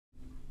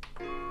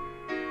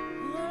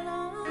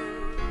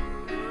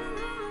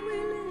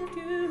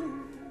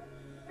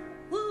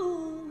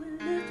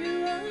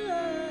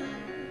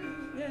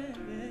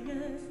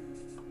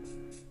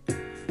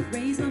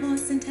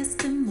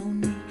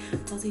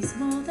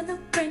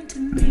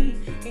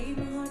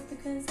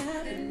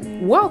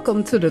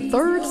Welcome to the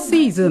third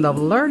season of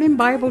Learning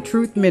Bible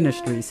Truth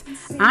Ministries.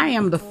 I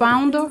am the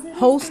founder,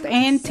 host,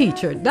 and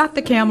teacher,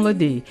 Dr. Kamala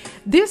D.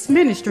 This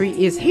ministry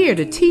is here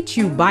to teach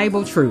you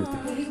Bible truth.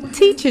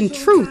 Teaching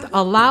truth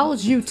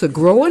allows you to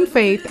grow in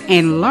faith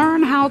and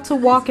learn how to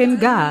walk in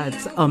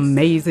God's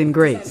amazing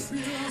grace.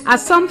 I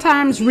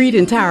sometimes read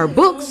entire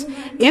books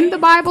in the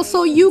Bible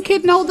so you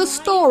can know the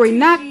story,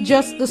 not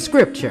just the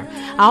scripture.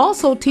 I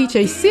also teach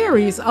a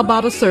series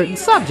about a certain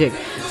subject,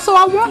 so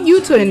I want you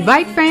to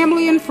invite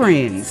family and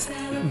friends.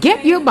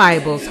 Get your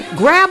Bibles,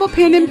 grab a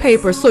pen and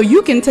paper so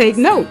you can take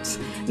notes.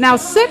 Now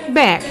sit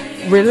back,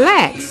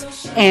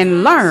 relax,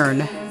 and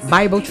learn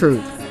Bible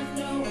truth.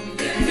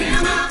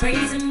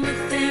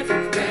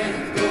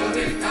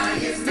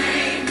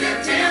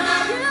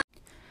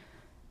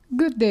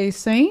 Good day,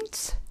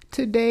 saints.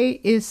 Today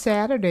is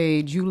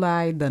Saturday,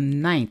 July the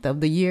 9th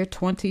of the year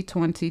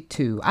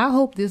 2022. I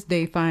hope this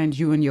day finds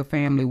you and your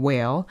family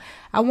well.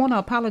 I want to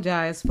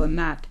apologize for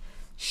not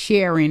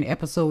sharing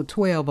episode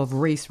 12 of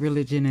Race,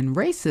 Religion, and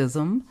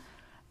Racism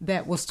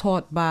that was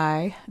taught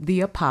by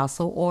the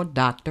Apostle or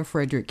Dr.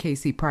 Frederick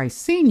Casey Price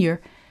Sr.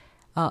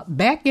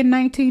 Back in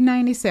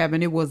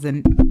 1997. It was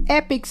an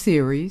epic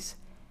series,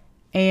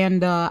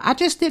 and I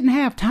just didn't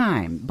have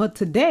time. But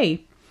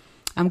today,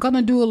 I'm going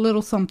to do a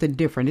little something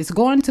different. It's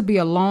going to be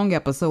a long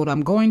episode.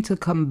 I'm going to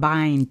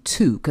combine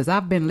two because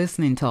I've been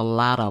listening to a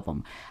lot of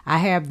them. I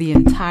have the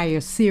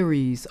entire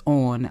series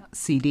on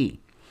CD.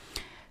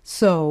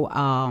 So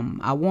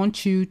I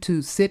want you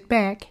to sit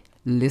back,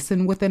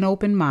 listen with an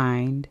open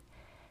mind,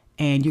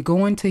 and you're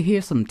going to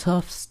hear some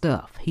tough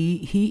stuff.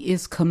 He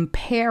is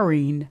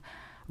comparing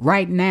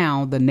right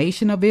now the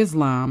Nation of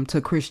Islam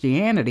to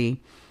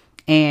Christianity.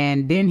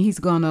 And then he's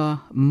going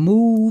to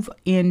move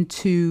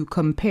into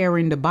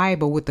comparing the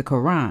Bible with the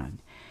Quran.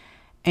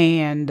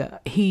 And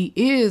he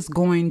is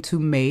going to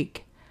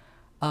make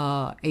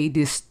a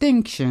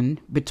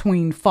distinction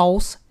between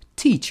false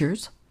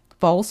teachers,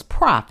 false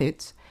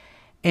prophets,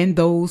 and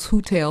those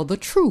who tell the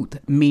truth,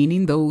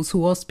 meaning those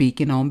who are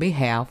speaking on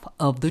behalf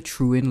of the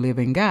true and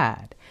living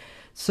God.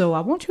 So I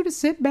want you to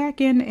sit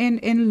back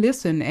and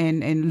listen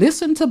and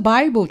listen to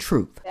Bible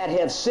truth. That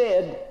have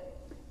said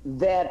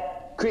that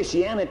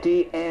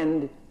Christianity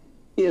and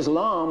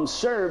Islam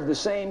serve the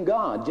same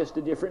God, just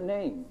a different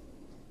name.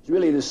 It's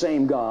really the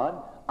same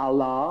God,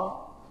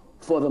 Allah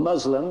for the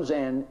Muslims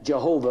and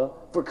Jehovah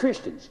for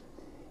Christians.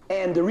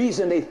 And the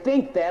reason they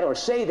think that or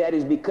say that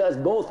is because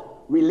both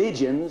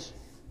religions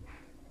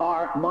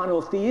are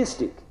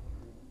monotheistic.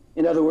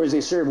 In other words, they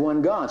serve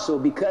one God. So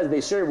because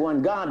they serve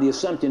one God, the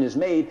assumption is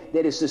made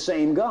that it's the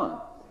same God.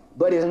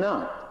 But it's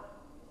not.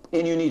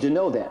 And you need to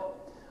know that.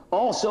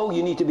 Also,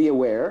 you need to be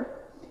aware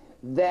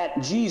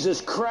that Jesus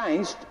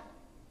Christ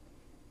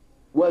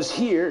was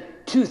here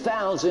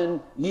 2,000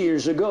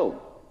 years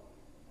ago.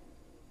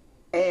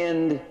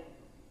 And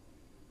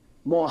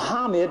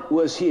Muhammad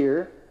was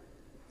here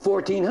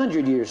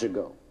 1,400 years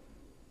ago.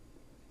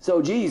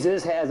 So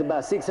Jesus has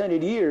about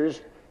 600 years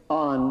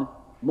on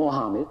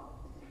Muhammad.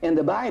 And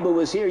the Bible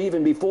was here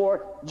even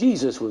before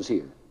Jesus was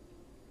here.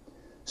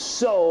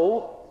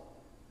 So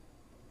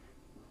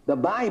the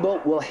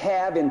Bible will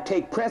have and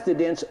take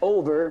precedence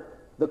over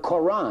the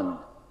Quran.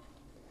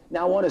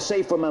 Now, I want to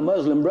say for my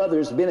Muslim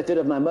brothers, benefit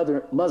of my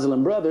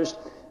Muslim brothers,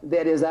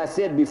 that as I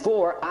said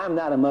before, I'm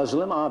not a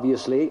Muslim,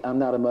 obviously. I'm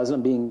not a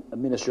Muslim, being a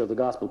minister of the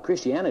gospel of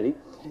Christianity.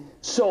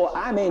 So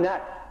I may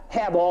not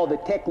have all the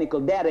technical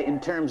data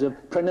in terms of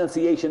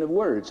pronunciation of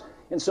words.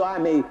 And so I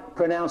may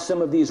pronounce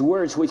some of these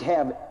words which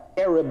have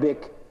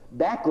Arabic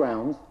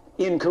background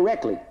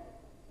incorrectly.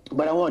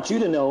 But I want you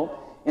to know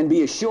and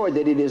be assured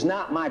that it is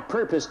not my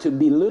purpose to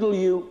belittle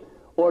you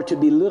or to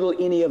belittle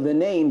any of the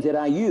names that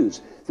I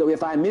use. So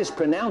if I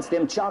mispronounce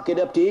them, chalk it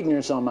up to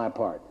ignorance on my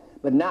part,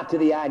 but not to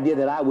the idea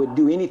that I would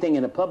do anything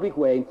in a public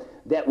way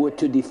that would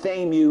to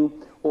defame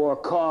you or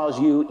cause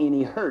you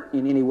any hurt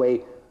in any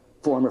way,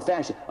 form, or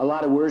fashion. A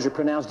lot of words are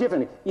pronounced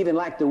differently, even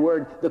like the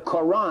word the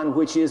Quran,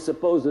 which is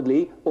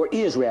supposedly, or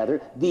is rather,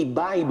 the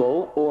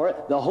Bible or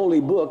the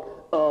holy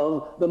book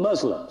of the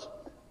Muslims.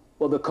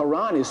 Well, the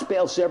Quran is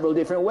spelled several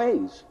different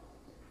ways.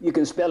 You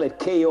can spell it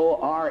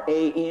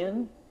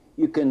K-O-R-A-N.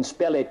 You can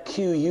spell it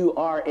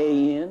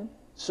Q-U-R-A-N.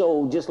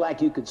 So just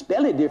like you could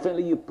spell it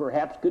differently, you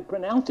perhaps could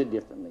pronounce it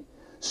differently.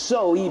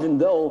 So even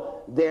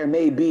though there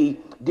may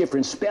be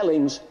different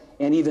spellings,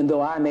 and even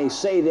though I may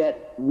say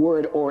that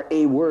word or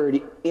a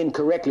word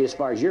incorrectly as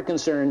far as you're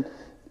concerned,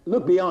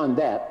 look beyond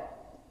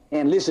that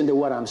and listen to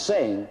what I'm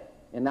saying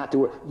and not to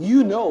word.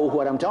 You know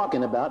what I'm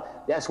talking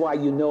about. That's why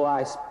you know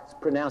I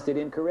pronounced it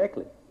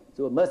incorrectly.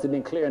 So it must have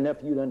been clear enough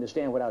for you to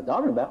understand what I was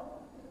talking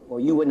about, or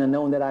you wouldn't have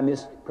known that I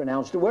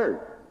mispronounced a word.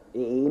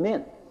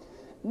 Amen.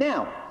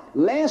 Now,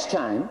 last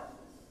time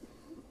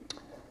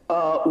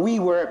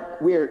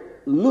we're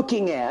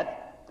looking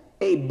at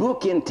a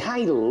book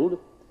entitled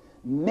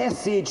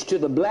Message to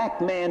the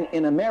Black Man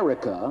in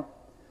America,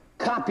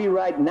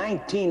 copyright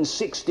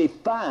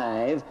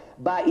 1965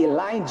 by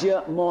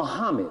Elijah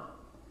Muhammad.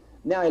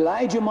 Now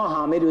Elijah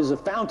Muhammad was a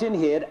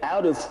fountainhead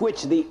out of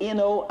which the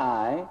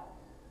NOI,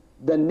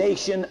 the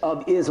Nation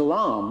of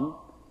Islam,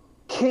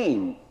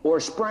 came or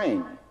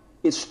sprang.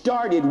 It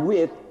started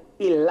with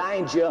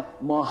Elijah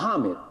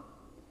Muhammad.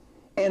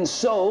 And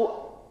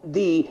so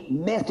the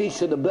message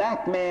to the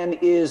black man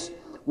is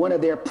one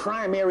of their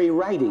primary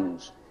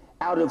writings,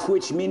 out of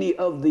which many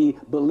of the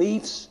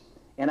beliefs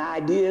and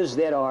ideas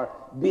that are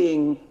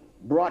being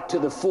brought to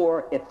the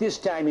fore at this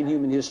time in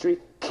human history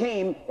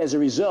came as a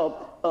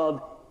result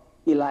of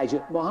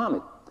Elijah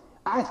Muhammad.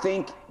 I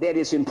think that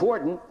it's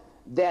important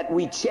that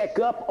we check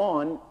up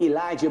on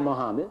Elijah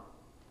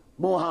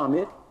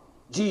Muhammad,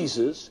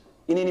 Jesus,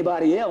 and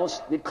anybody else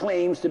that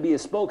claims to be a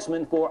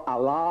spokesman for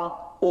Allah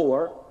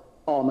or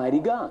Almighty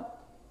God,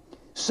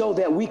 so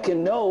that we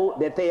can know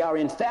that they are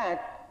in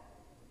fact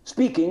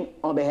speaking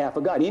on behalf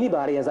of God.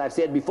 Anybody, as I've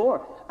said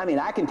before, I mean,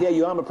 I can tell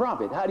you I'm a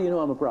prophet. How do you know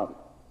I'm a prophet?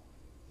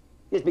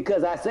 It's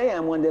because I say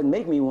I'm one doesn't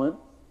make me one.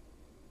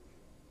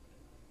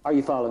 Are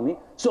you following me?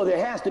 So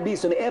there has to be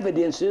some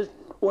evidences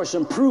or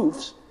some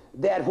proofs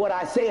that what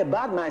I say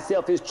about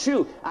myself is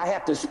true. I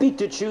have to speak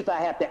the truth, I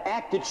have to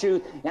act the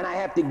truth, and I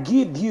have to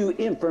give you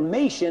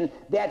information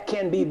that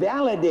can be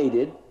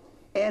validated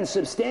and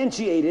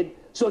substantiated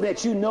so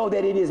that you know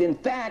that it is in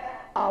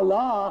fact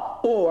Allah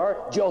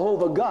or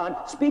Jehovah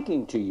God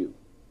speaking to you.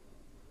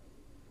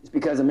 It's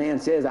because a man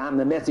says, I'm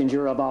the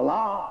messenger of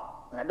Allah.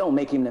 I don't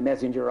make him the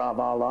messenger of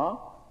Allah.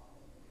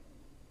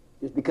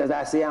 Just because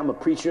I say I'm a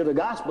preacher of the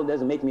gospel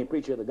doesn't make me a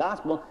preacher of the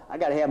gospel. I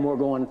got to have more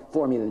going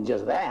for me than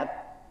just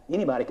that.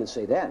 Anybody can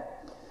say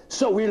that.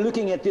 So we're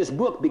looking at this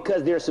book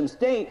because there are some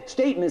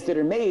statements that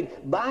are made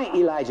by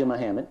Elijah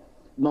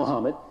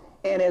Muhammad,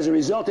 and as a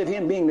result of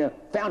him being the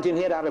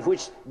fountainhead out of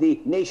which the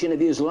Nation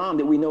of Islam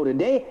that we know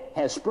today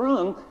has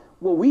sprung,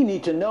 well, we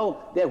need to know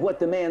that what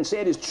the man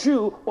said is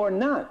true or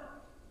not.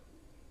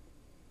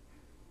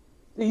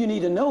 You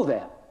need to know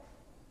that.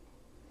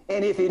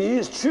 And if it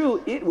is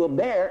true, it will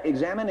bear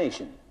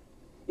examination.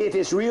 If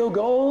it's real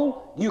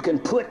gold, you can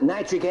put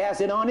nitric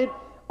acid on it.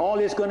 All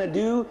it's going to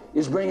do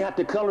is bring out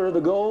the color of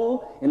the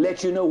gold and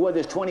let you know whether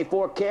it's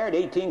 24 karat,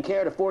 18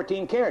 karat, or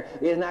 14 karat.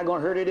 It's not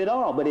going to hurt it at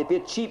all. But if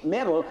it's cheap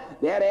metal,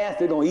 that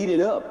acid is going to eat it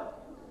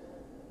up.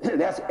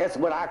 That's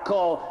what I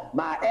call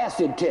my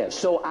acid test.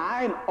 So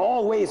I'm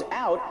always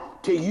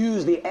out to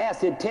use the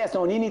acid test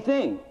on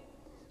anything.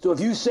 So if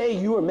you say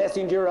you're a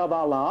messenger of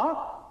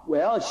Allah,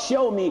 well,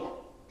 show me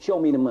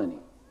the money.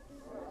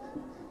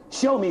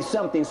 Show me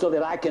something so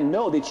that I can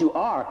know that you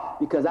are,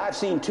 because I've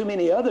seen too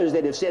many others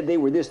that have said they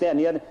were this, that, and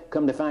the other,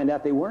 come to find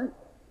out they weren't.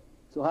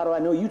 So how do I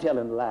know you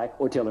telling the lie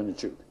or telling the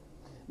truth?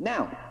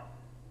 Now,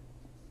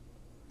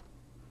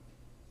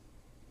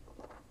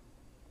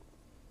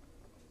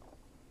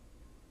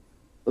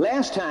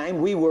 last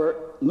time we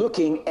were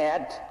looking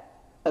at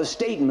a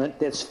statement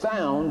that's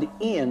found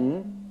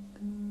in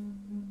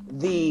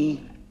the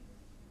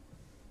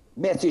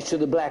Message to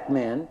the Black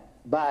Man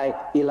by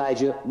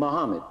Elijah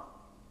Muhammad.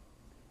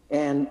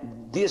 And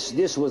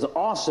this was an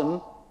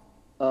awesome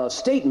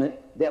statement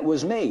that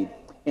was made.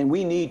 And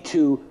we need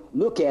to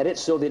look at it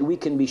so that we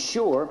can be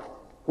sure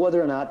whether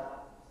or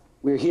not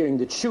we're hearing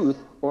the truth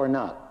or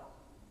not.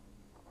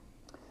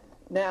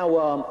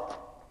 Now,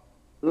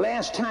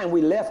 last time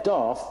we left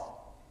off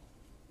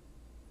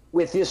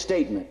with this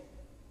statement.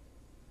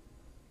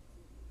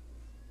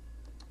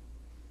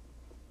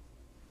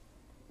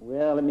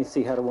 Well, let me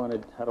see, how do I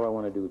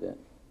want to do that?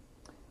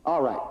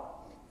 All right.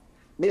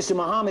 Mr.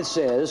 Muhammad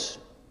says,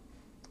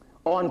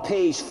 on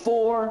page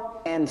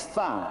 4 and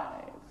 5,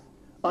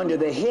 under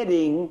the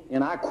heading,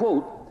 and I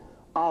quote,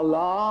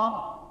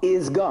 Allah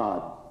is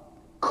God,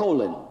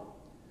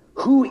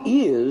 who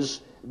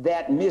is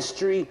that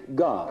mystery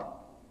God?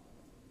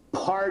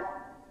 Part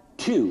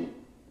 2.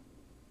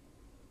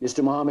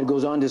 Mr. Muhammad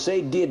goes on to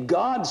say, did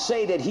God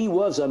say that he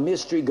was a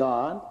mystery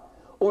God,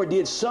 or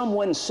did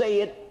someone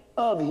say it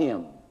of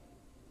him?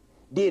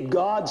 Did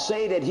God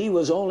say that he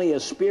was only a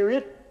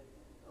spirit,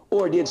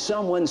 or did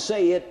someone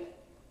say it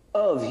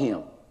of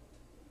him?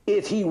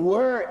 If he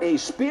were a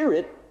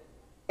spirit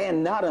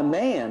and not a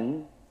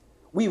man,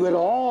 we would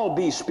all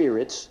be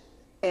spirits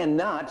and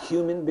not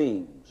human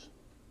beings.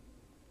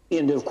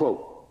 End of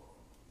quote.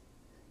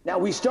 Now,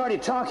 we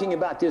started talking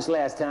about this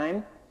last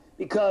time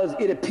because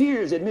it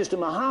appears that Mr.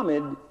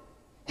 Muhammad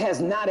has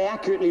not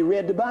accurately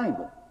read the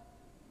Bible.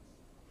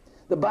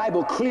 The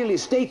Bible clearly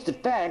states the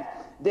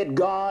fact that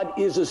God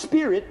is a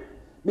spirit.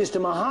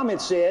 Mr.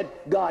 Muhammad said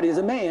God is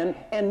a man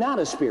and not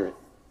a spirit.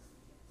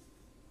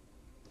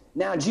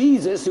 Now,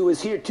 Jesus, who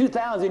was here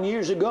 2,000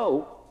 years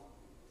ago,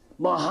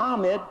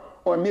 Muhammad,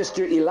 or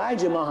Mr.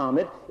 Elijah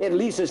Muhammad, at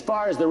least as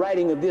far as the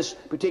writing of this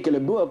particular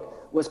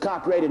book, was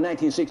copyrighted in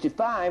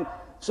 1965,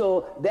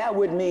 so that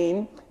would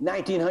mean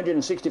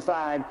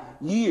 1965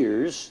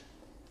 years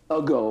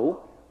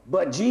ago,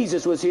 but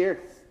Jesus was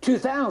here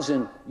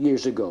 2,000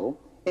 years ago,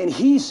 and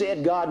he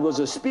said God was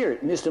a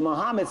spirit. Mr.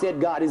 Muhammad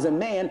said God is a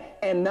man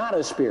and not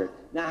a spirit.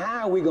 Now,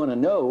 how are we going to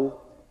know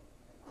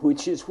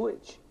which is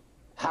which?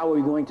 How are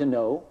we going to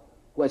know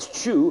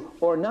what's true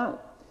or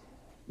not?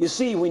 You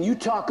see, when you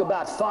talk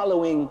about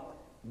following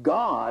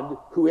God,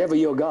 whoever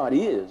your God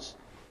is,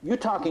 you're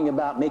talking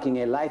about making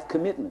a life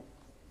commitment.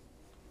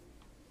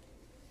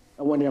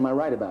 I wonder, am I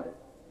right about it?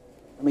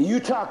 I mean, you're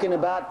talking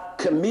about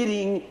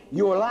committing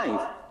your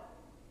life.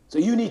 So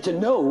you need to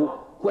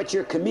know what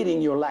you're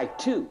committing your life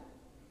to.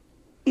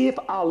 If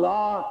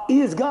Allah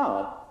is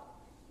God,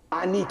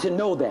 I need to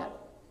know that.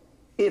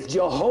 If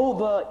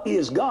Jehovah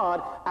is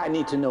God, I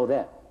need to know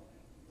that.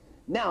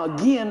 Now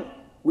again,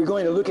 we're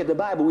going to look at the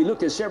Bible. We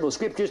looked at several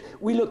scriptures.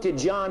 We looked at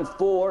John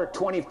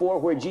 4:24,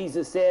 where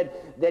Jesus said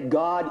that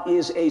God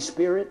is a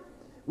spirit.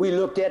 We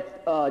looked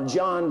at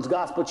John's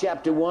Gospel,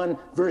 chapter 1,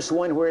 verse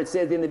 1, where it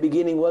says, in the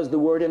beginning was the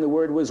Word, and the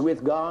Word was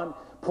with God.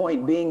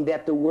 Point being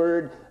that the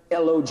word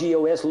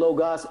L-O-G-O-S,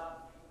 Logos,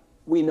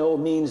 we know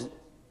means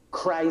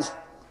Christ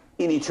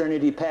in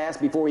eternity past,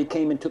 before he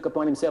came and took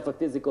upon himself a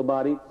physical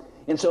body.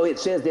 And so it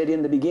says that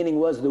in the beginning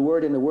was the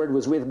Word, and the Word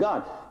was with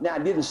God. Now,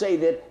 it didn't say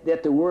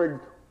that the Word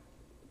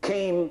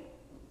came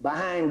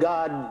behind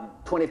God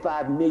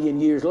 25 million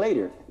years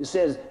later. It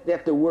says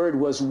that the Word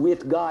was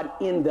with God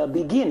in the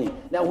beginning.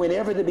 Now,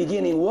 whenever the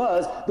beginning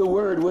was, the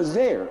Word was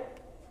there.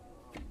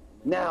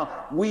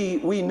 Now,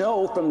 we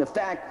know from the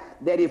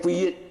fact that if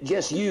we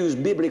just use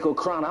biblical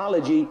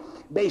chronology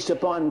based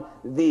upon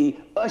the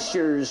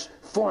Ussher's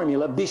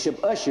formula,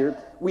 Bishop Ussher,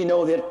 we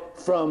know that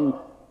from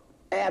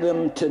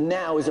Adam to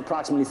now is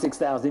approximately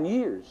 6,000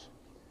 years.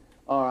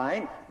 All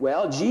right?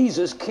 Well,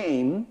 Jesus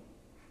came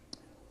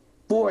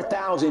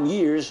 4,000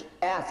 years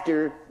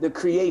after the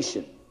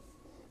creation.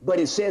 But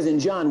it says in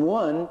John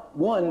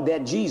 1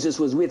 that Jesus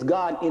was with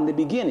God in the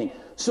beginning.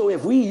 So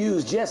if we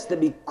use just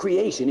the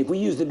creation, if we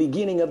use the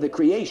beginning of the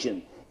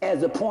creation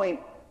as a point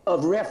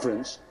of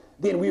reference,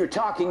 then we are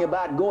talking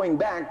about going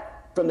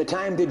back from the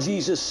time that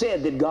Jesus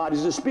said that God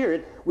is a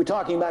spirit. We're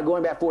talking about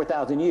going back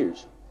 4,000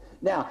 years.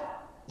 Now,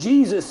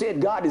 Jesus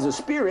said God is a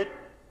spirit,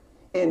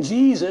 and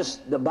Jesus,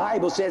 the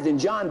Bible says in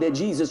John that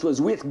Jesus was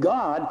with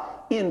God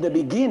in the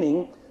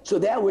beginning. So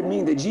that would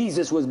mean that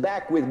Jesus was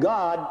back with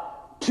God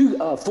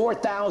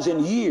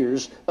 4,000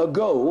 years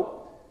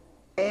ago,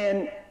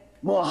 and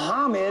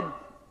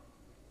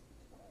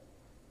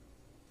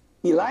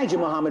Elijah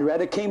Muhammad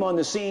rather, came on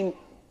the scene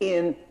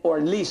or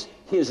at least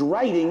his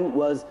writing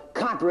was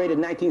copyrighted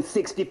in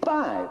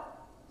 1965.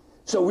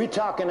 So we're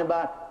talking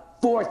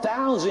about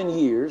 4,000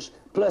 years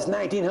plus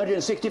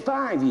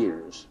 1,965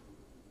 years.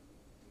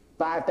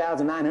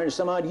 5,900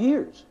 some odd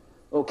years.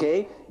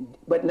 Okay?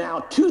 But now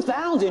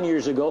 2,000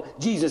 years ago,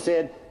 Jesus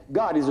said,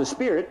 God is a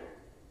spirit.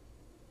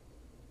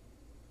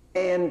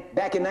 And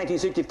back in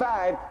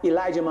 1965,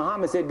 Elijah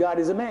Muhammad said, God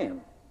is a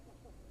man.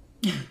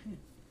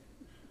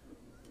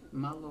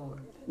 My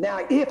Lord. Now,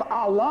 if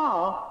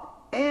Allah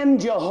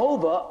and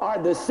Jehovah are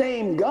the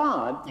same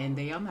God, and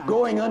they are not,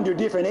 going under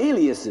different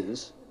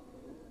aliases,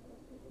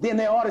 then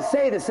they ought to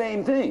say the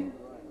same thing.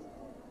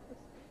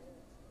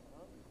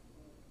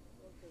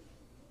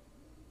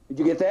 Did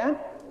you get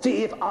that?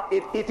 See,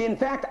 if in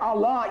fact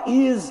Allah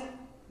is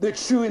the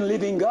true and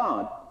living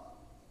God,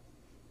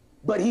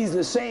 but he's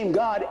the same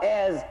God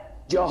as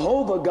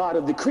Jehovah, God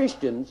of the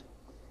Christians,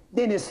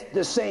 then it's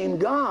the same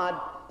God.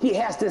 He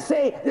has to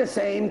say the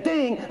same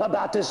thing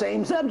about the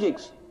same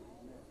subjects.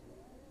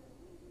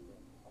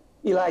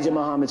 Elijah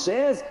Muhammad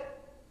says,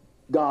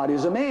 God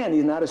is a man,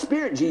 he's not a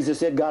spirit. Jesus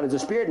said God is a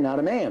spirit, not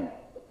a man.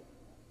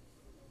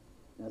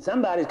 Now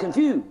somebody's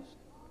confused.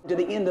 To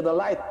the end of the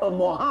life of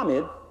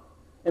Muhammad,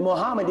 and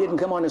Muhammad didn't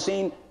come on the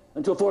scene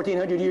until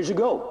 1,400 years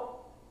ago.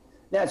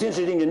 Now it's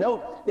interesting to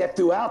note that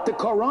throughout the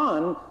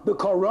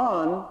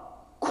Quran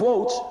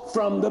quotes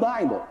from the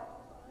Bible.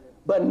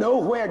 But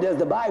nowhere does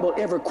the Bible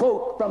ever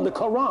quote from the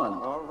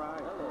Quran. All right.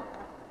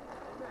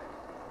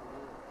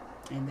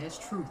 and that's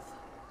truth,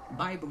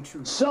 Bible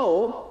truth.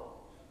 So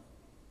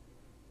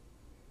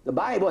the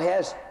Bible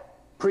has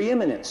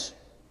preeminence.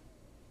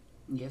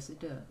 Yes, it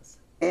does.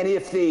 And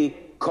if the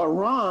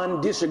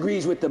Quran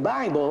disagrees with the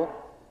Bible,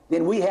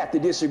 then we have to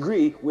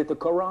disagree with the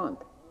Quran.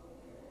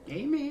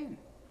 Amen.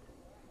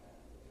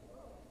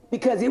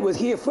 Because it was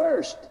here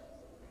first.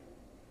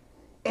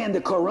 And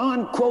the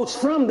Quran quotes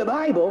from the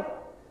Bible,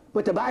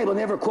 but the Bible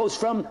never quotes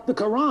from the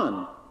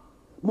Quran.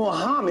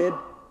 Muhammad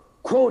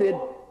quoted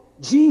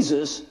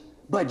Jesus,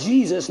 but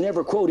Jesus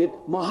never quoted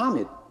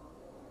Muhammad.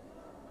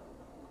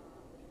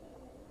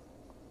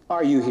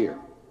 Are you here?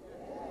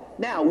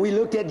 Now, we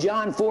looked at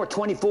John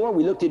 4:24.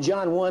 We looked at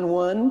John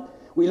 1:1.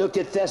 We looked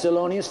at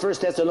Thessalonians,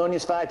 1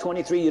 Thessalonians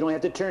 5:23. You don't have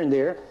to turn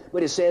there,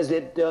 but it says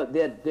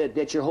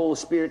that your whole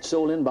spirit,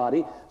 soul, and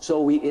body.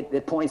 So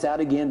it points out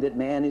again that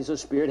man is a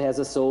spirit, has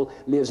a soul,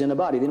 lives in a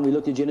body. Then we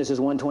looked at Genesis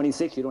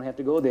 1:26. You don't have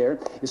to go there.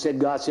 It said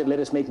God said, "Let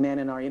us make man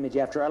in our image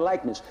after our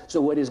likeness."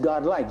 So what is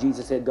God like?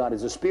 Jesus said God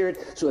is a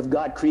spirit. So if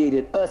God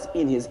created us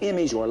in his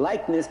image or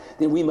likeness,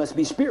 then we must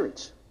be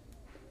spirits.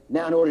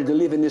 Now, in order to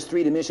live in this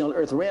three-dimensional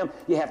earth realm,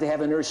 you have to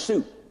have an earth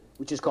suit,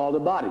 which is called a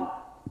body.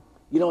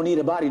 You don't need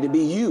a body to be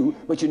you,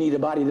 but you need a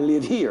body to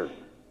live here.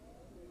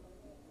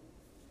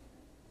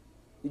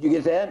 Did you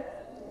get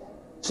that?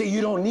 See,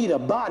 you don't need a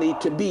body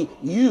to be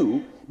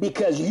you,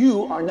 because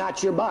you are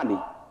not your body.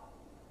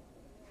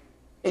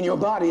 And your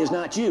body is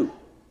not you.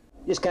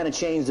 Just kind of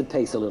change the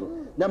pace a little.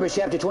 Numbers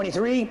chapter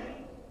 23.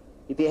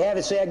 If you have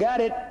it, say, I got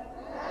it.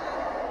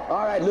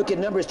 All right, look at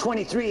Numbers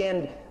 23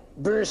 and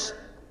verse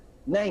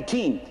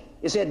 19.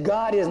 It said,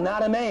 God is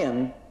not a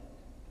man.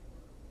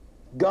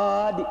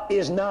 God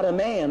is not a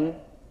man.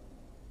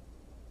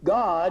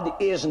 God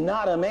is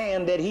not a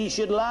man that he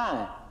should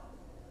lie,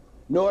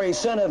 nor a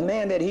son of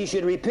man that he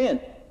should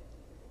repent.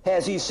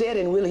 Has he said,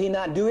 and will he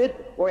not do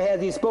it? Or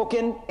has he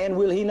spoken, and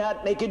will he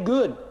not make it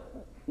good?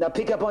 Now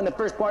pick up on the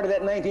first part of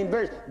that 19th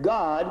verse.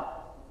 God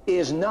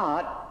is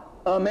not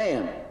a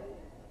man.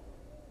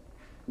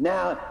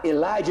 Now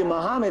Elijah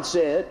Muhammad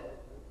said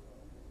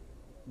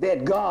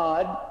that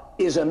God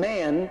is a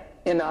man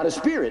and not a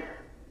spirit.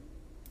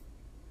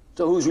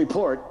 So whose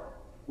report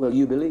will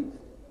you believe?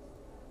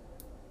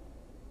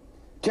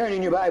 Turn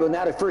in your Bible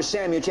now to 1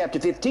 Samuel chapter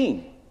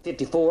 15,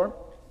 54,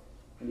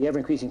 in the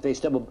Ever-Increasing Faith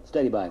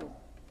Study Bible.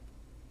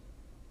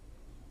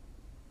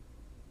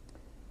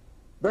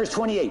 Verse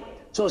 28.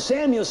 So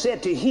Samuel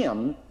said to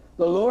him,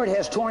 the Lord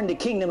has torn the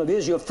kingdom of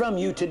Israel from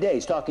you today.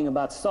 He's talking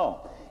about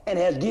Saul. And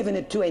has given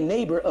it to a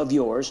neighbor of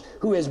yours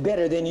who is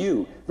better than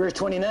you. Verse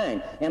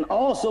 29. And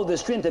also the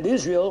strength of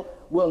Israel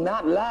will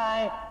not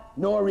lie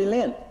nor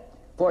relent.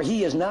 For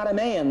he is not a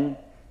man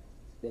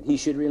that he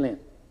should relent.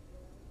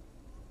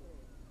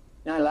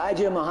 Now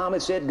Elijah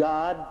Muhammad said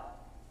God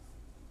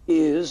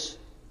is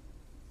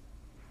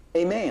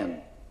a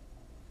man.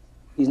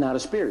 He's not a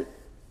spirit.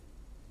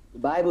 The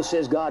Bible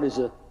says God is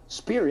a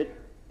spirit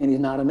and he's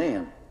not a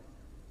man.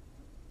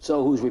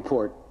 So whose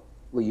report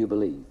will you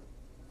believe?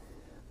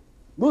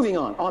 Moving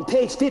on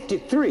page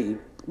 53,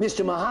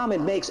 Mr.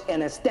 Muhammad makes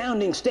an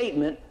astounding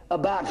statement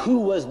about who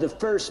was the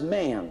first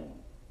man.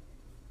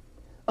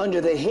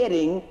 Under the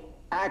heading,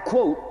 I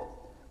quote,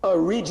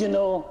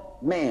 original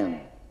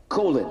man,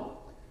 colon.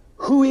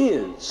 Who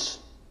is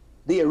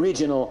the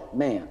original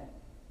man?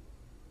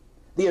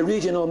 The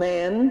original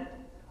man,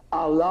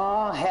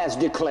 Allah has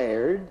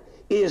declared,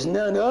 is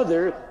none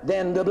other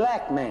than the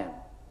black man.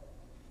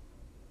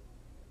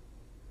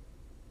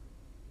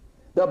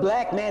 The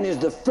black man is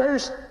the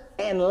first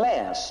and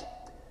last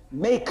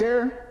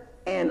maker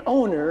and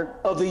owner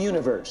of the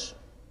universe.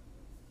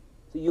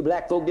 See, you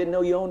black folk didn't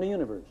know you owned the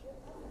universe.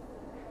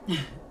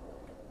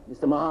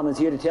 Mr. Muhammad's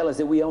here to tell us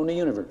that we own the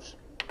universe.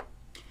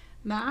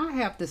 Now, I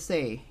have to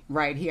say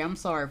right here, I'm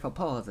sorry for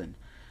pausing,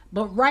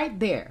 but right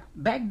there,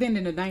 back then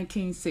in the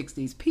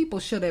 1960s, people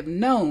should have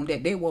known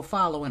that they were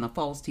following a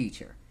false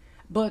teacher.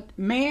 But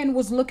man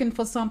was looking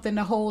for something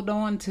to hold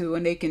on to,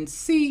 and they can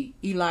see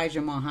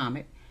Elijah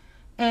Muhammad,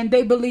 and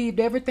they believed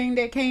everything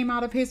that came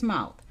out of his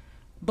mouth.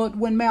 But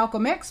when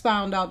Malcolm X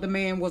found out the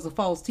man was a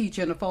false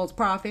teacher and a false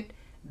prophet,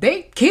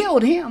 they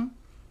killed him.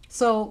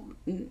 So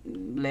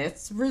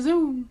let's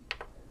resume.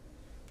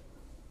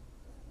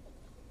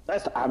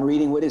 I'm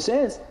reading what it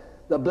says.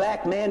 The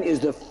black man is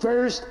the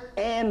first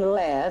and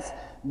last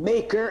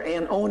maker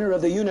and owner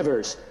of the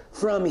universe.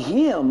 From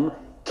him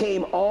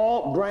came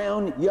all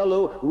brown,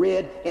 yellow,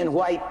 red, and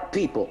white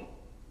people.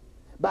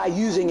 By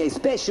using a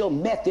special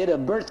method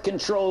of birth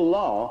control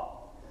law,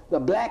 the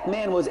black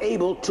man was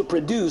able to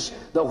produce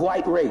the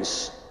white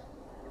race.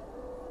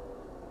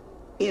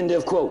 End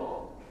of quote.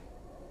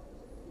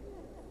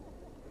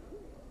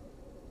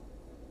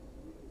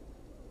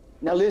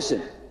 Now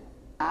listen,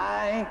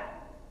 I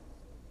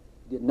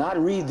did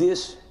not read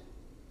this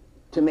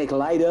to make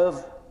light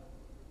of,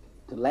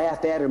 to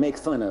laugh at, or make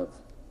fun of.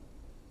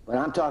 But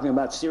I'm talking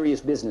about serious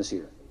business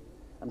here.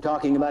 I'm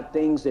talking about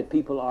things that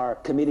people are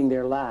committing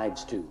their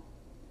lives to.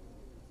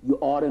 You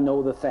ought to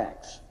know the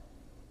facts.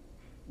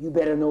 You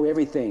better know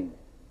everything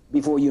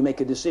before you make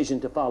a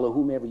decision to follow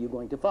whomever you're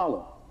going to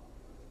follow.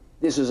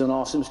 This is an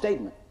awesome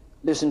statement.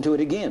 Listen to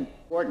it again.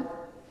 Important.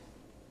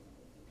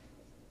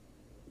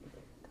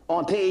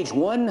 On page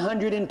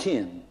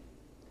 110,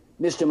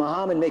 Mr.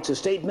 Muhammad makes a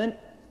statement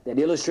that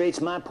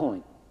illustrates my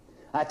point.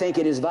 I think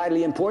it is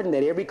vitally important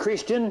that every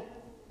Christian,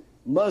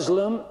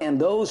 Muslim, and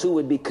those who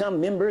would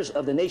become members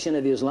of the Nation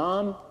of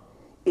Islam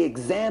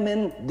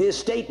examine this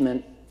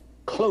statement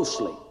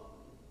closely.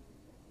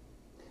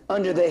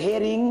 Under the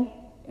heading,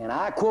 and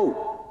I quote,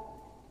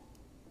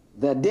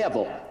 the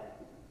devil,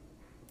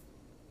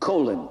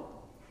 colon,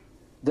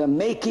 the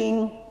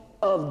making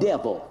of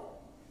devil.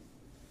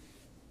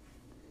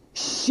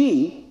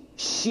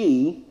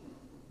 She,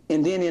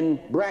 and then in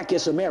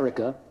brackets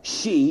America,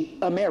 she,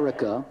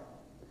 America,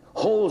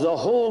 holds a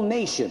whole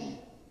nation,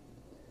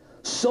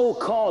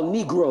 so-called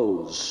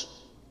Negroes,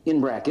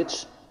 in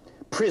brackets,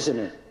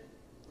 prisoner,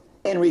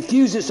 and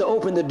refuses to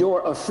open the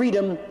door of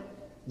freedom,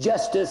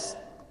 justice,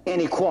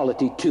 and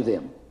equality to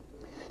them.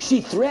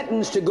 She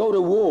threatens to go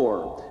to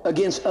war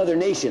against other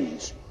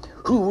nations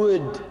who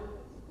would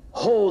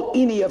hold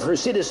any of her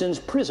citizens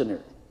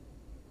prisoner.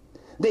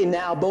 They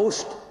now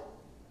boast,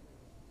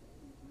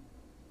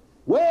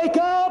 wake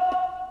up!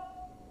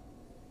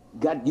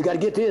 You got to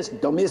get this.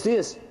 Don't miss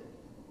this.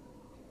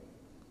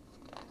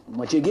 I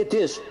want you to get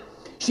this.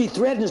 She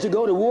threatens to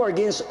go to war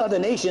against other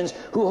nations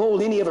who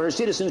hold any of her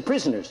citizens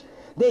prisoners.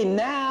 They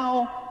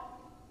now,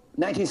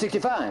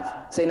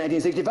 1965, say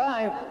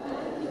 1965.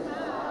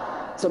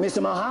 So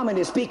Mr. Muhammad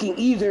is speaking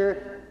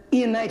either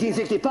in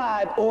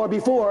 1965 or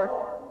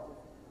before,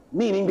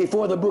 meaning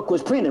before the book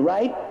was printed,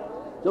 right?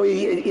 So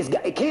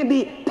it can't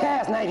be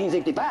past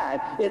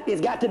 1965.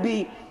 It's got to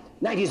be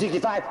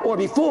 1965 or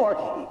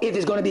before if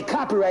it's going to be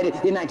copyrighted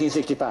in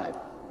 1965.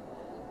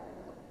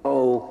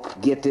 Oh,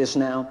 get this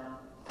now.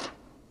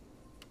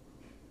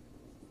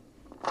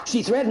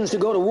 She threatens to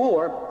go to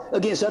war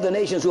against other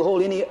nations who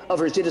hold any of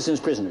her citizens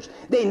prisoners.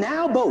 They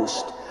now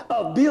boast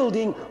of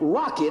building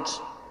rockets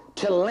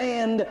to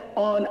land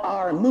on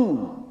our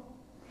moon,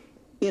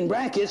 in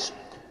brackets,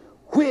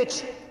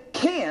 which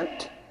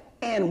can't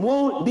and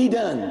won't be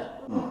done.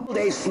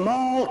 A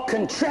small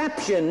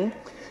contraption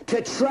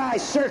to try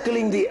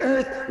circling the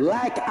earth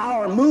like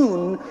our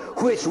moon,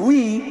 which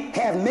we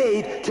have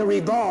made to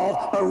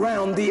revolve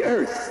around the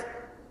earth.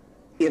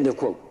 End of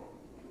quote.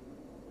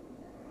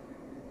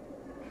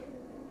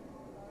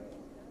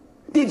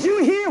 Did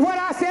you hear what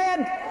I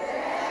said?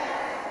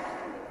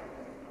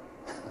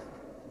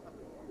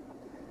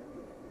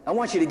 I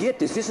want you to get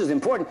this. This is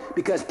important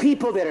because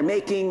people that are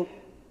making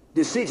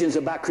decisions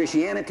about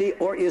Christianity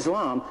or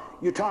Islam,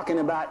 you're talking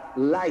about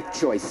life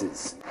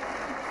choices,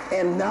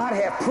 and not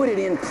have put it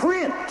in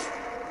print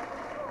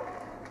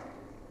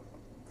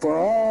for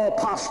all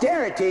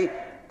posterity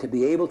to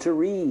be able to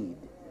read.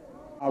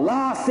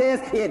 Allah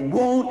says it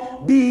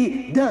won't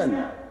be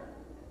done.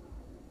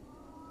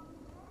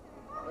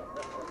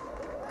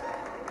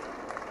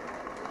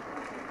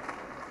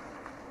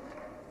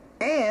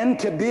 And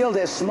to build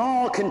a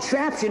small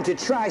contraption to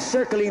try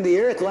circling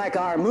the earth like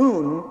our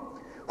moon,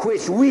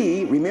 which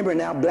we, remember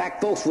now, black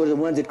folks were the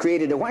ones that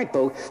created the white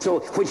folk, so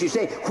when you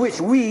say,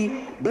 which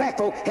we, black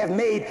folk, have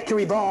made to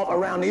revolve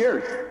around the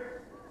earth.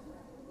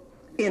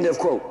 End of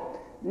quote.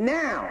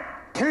 Now,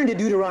 turn to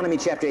Deuteronomy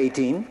chapter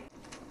 18,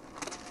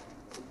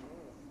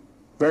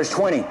 verse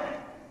 20.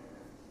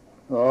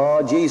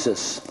 Oh,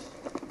 Jesus.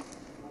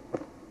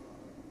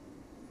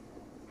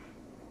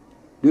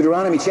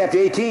 Deuteronomy chapter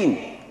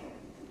 18,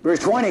 verse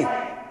 20.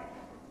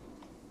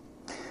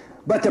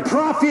 But the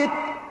prophet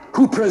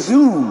who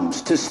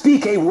presumes to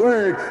speak a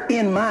word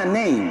in my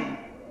name,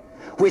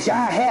 which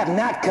I have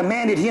not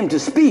commanded him to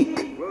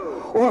speak,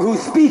 or who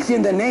speaks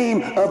in the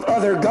name of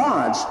other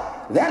gods,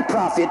 that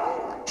prophet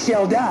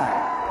shall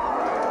die.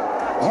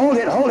 Hold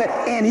it, hold it.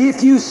 And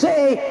if you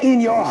say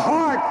in your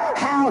heart,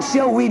 how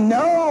shall we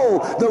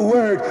know the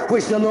word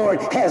which the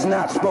Lord has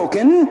not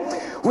spoken?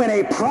 When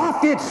a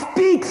prophet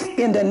speaks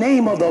in the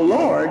name of the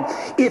Lord,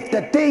 if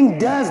the thing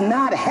does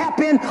not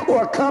happen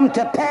or come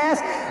to pass,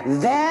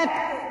 that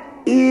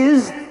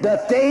is the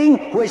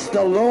thing which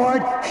the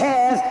Lord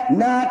has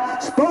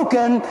not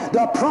spoken.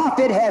 The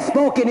prophet has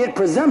spoken it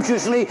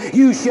presumptuously.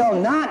 You shall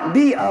not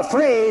be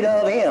afraid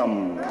of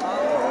him.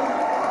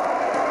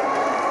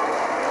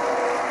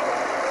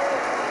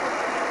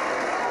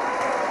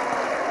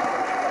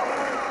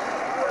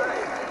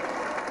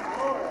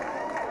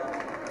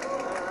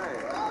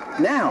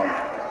 Now,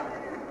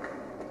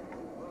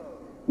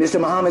 Mr.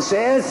 Muhammad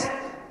says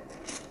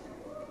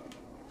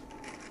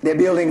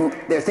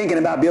they're thinking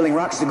about building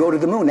rockets to go to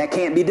the moon. That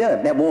can't be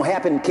done. That won't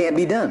happen, can't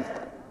be done.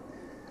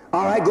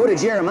 All right, go to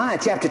Jeremiah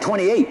chapter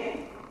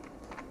 28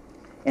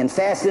 and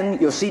fasten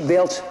your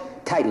seatbelts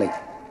tightly.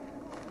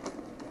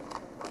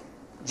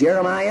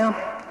 Jeremiah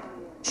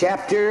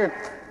chapter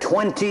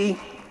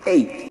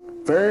 28,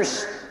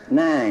 verse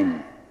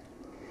 9.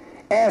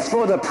 As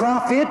for the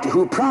prophet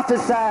who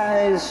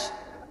prophesies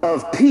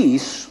of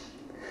peace,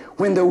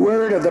 when the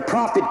word of the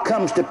prophet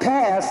comes to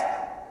pass,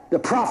 the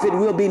prophet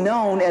will be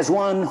known as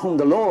one whom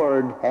the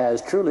Lord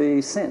has truly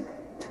sent.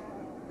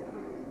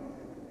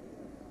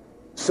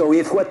 So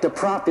if what the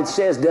prophet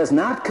says does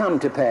not come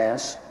to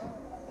pass,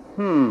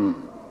 Oh,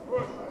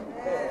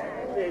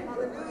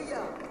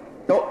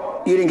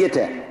 you didn't get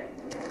that.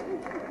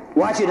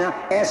 Watch it now.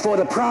 As for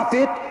the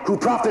prophet who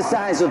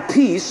prophesies of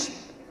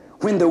peace,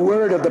 when the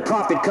word of the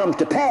prophet comes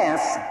to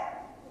pass,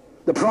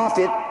 the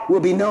prophet will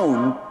be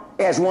known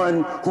as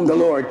one whom the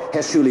Lord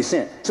has truly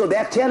sent. So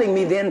that's telling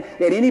me then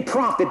that any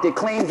prophet that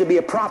claims to be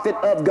a prophet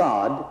of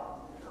God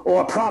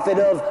or a prophet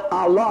of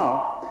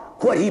Allah,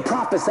 what he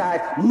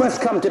prophesied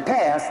must come to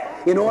pass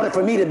in order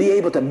for me to be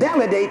able to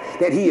validate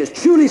that he is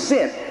truly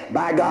sent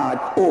by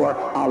God or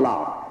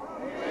Allah.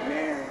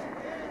 Amen.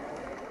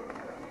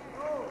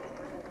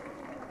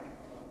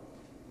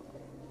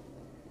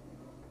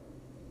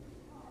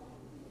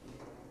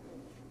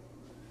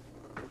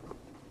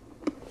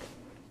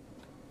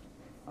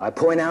 I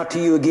point out to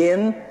you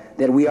again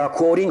that we are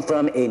quoting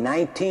from a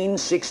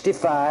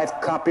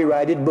 1965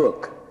 copyrighted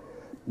book.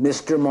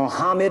 Mr.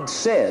 Muhammad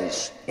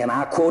says, and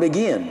I quote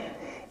again,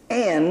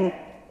 and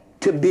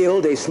to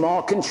build a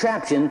small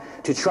contraption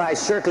to try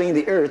circling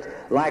the earth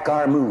like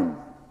our moon.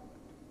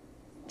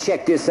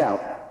 Check this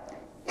out.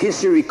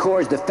 History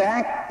records the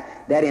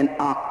fact that in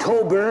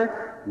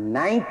October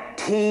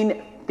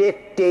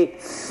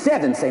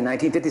 1957, say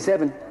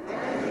 1957.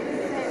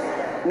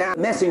 Now,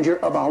 messenger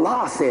of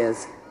Allah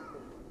says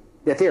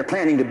that they're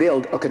planning to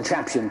build a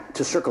contraption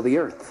to circle the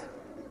earth.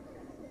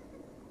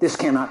 This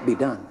cannot be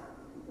done.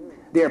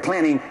 They're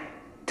planning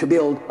to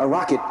build a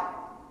rocket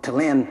to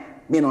land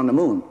men on the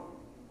moon.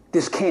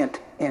 This can't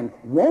and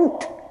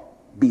won't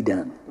be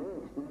done.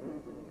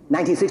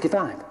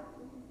 1965.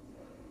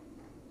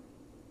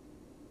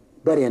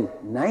 But in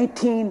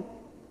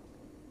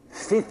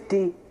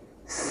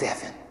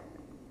 1957,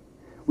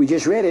 we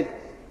just read it,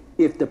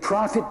 if the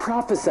prophet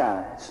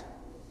prophesies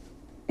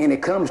and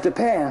it comes to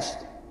pass,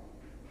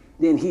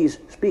 then he's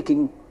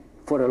speaking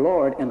for the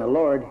Lord, and the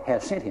Lord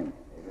has sent him.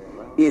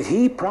 If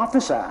he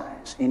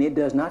prophesies and it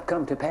does not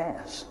come to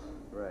pass,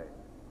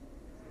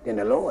 then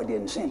the Lord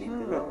didn't send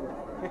him.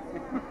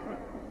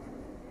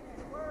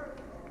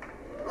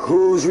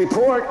 Whose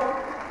report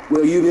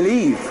will you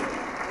believe?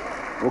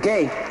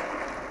 Okay,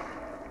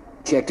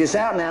 check this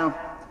out now.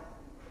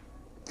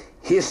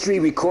 History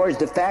records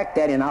the fact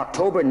that in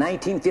October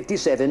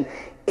 1957,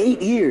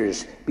 8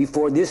 years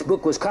before this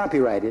book was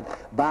copyrighted,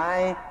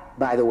 by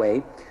the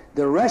way,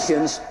 the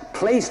Russians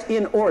placed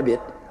in orbit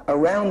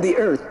around the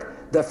Earth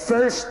the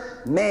first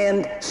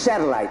manned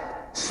satellite,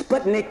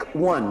 Sputnik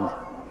 1.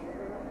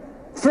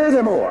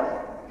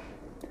 Furthermore,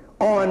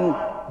 on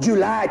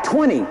July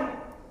 20,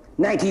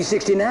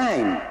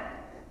 1969,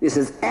 this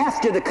is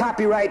after the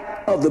copyright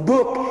of the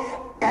book,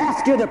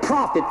 after the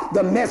prophet,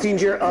 the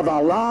messenger of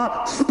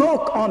Allah,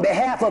 spoke on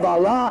behalf of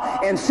Allah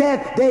and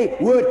said they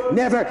would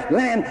never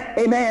land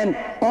a man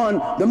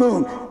on the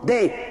moon.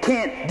 They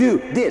can't do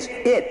this.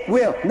 It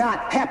will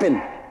not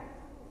happen.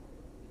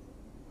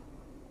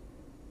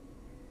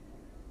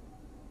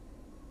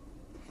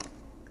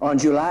 On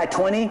July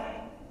 20,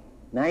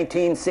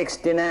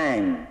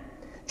 1969,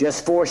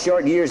 just 4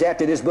 short years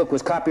after this book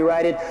was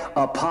copyrighted,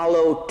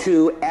 Apollo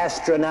 2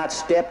 astronauts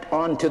stepped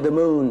onto the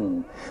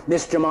moon.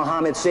 Mr.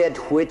 Muhammad said,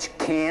 which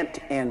can't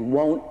and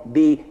won't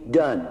be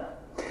done.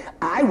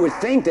 I would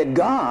think that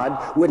God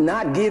would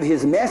not give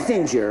his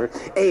messenger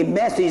a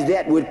message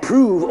that would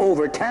prove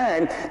over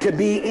time to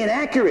be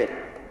inaccurate.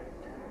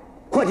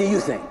 What do you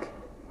think?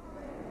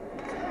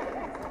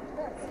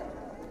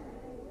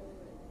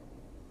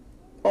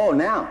 Oh,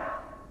 now,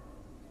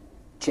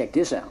 check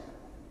this out.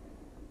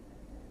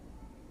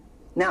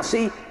 Now,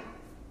 see,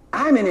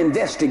 I'm an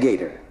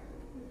investigator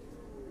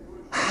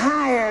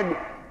hired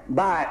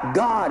by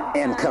God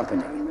and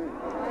Company.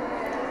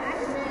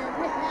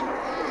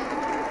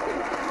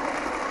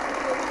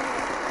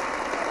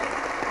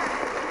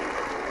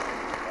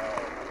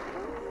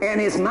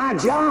 And it's my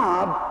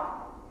job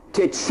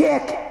to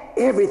check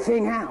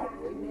everything out.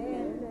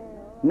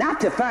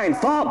 Not to find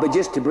fault, but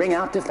just to bring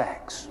out the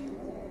facts.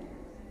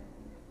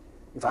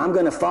 If I'm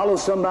going to follow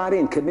somebody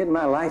and commit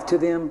my life to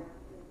them,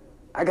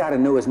 I got to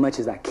know as much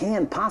as I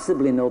can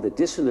possibly know that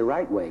this is the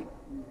right way.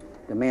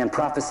 The man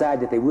prophesied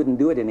that they wouldn't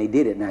do it, and they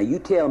did it. Now, you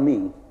tell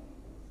me,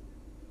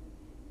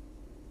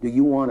 do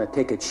you want to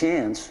take a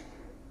chance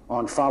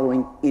on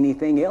following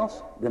anything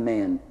else the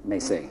man may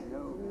say?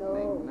 No.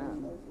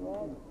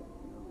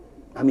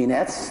 I mean,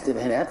 that's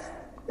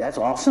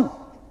awesome.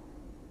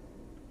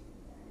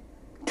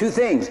 2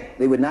 things.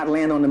 They would not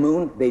land on the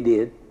moon. They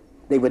did.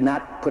 They would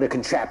not put a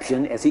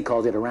contraption, as he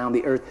calls it, around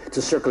the earth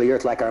to circle the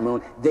earth like our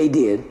moon. They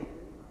did.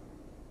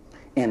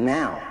 And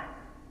now,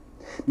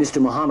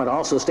 Mr. Muhammad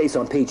also states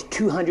on page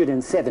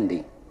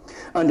 270,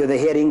 under the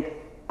heading,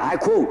 I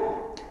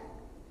quote,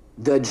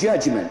 the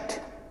judgment,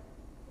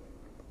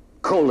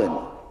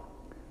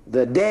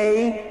 the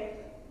day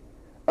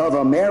of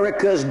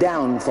America's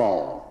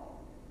downfall,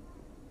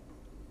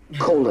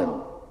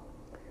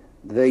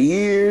 the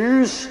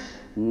years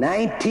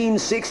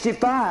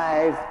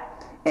 1965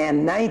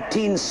 and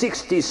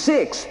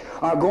 1966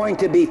 are going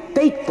to be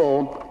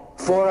fateful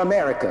for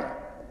America,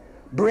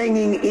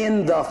 bringing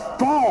in the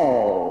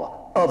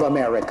fall of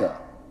America.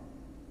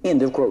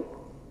 End of quote.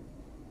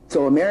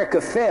 So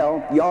America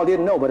fell, y'all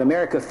didn't know, but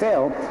America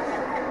fell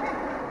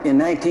in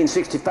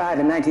 1965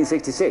 and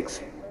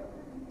 1966.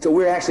 So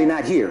we're actually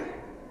not here.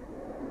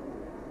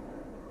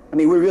 I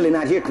mean, we're really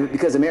not here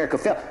because America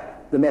fell.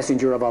 The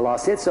messenger of Allah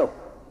said so.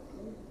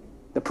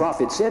 The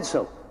prophet said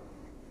so.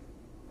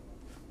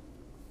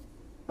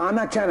 I'm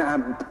not trying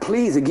to,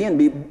 please again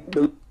be...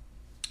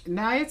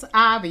 Now it's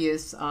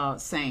obvious,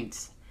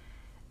 saints,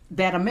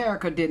 that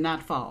America did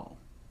not fall.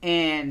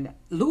 And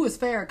Louis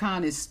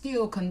Farrakhan is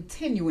still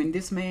continuing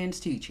this man's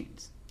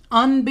teachings.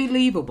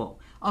 Unbelievable.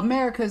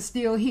 America is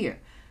still here.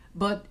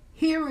 But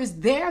here is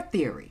their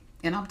theory.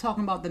 And I'm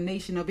talking about the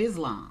Nation of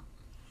Islam.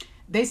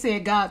 They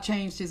said God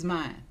changed his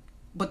mind.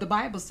 But the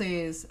Bible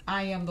says,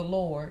 I am the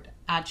Lord,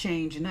 I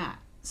change not.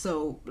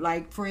 So,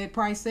 like Fred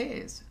Price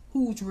says,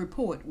 whose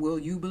report will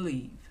you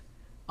believe?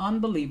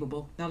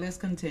 Unbelievable. Now let's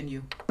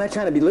continue. I'm not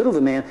trying to belittle the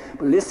man,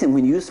 but listen,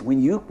 when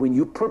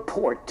you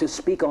purport to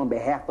speak on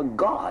behalf of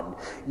God,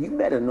 you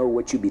better know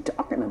what you be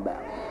talking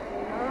about.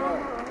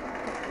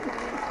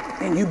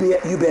 And you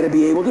better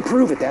be able to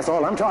prove it. That's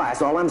all I'm talking.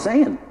 That's all I'm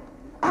saying.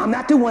 I'm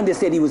not the one that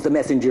said he was the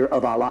messenger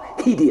of Allah.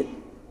 He did.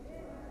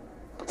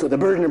 So the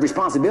burden of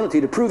responsibility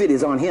to prove it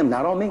is on him,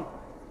 not on me.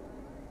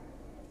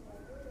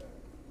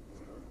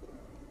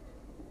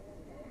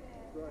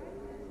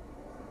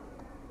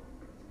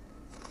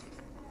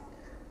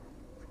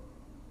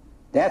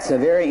 That's a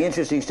very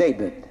interesting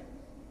statement.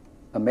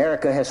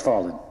 America has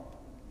fallen.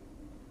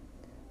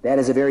 That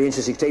is a very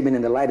interesting statement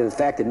in the light of the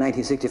fact that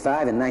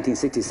 1965 and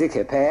 1966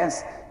 have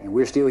passed, and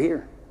we're still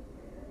here.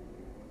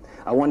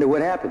 I wonder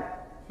what happened.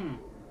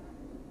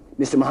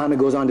 Mr. Muhammad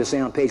goes on to say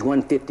on page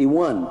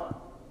 151,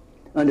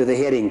 under the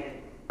heading,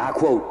 I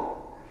quote,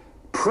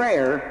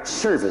 prayer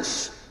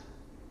service,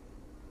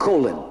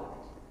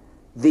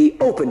 the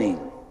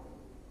opening.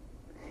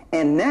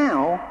 And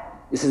now,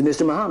 this is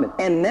Mr. Muhammad,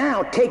 and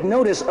now take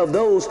notice of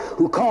those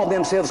who call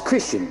themselves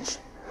Christians,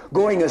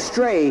 going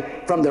astray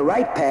from the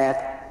right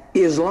path,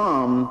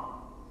 Islam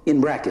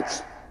in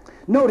brackets.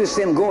 Notice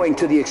them going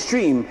to the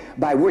extreme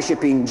by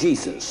worshiping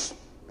Jesus.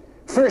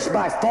 First,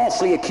 by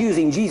falsely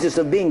accusing Jesus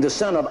of being the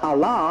son of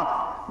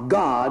Allah,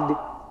 God,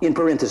 in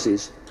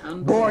parentheses,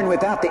 born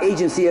without the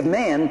agency of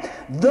man,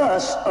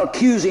 thus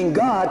accusing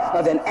God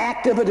of an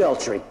act of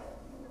adultery.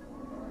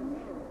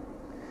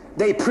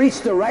 They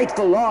preach the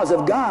rightful laws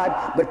of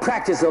God, but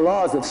practice the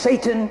laws of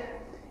Satan,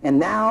 and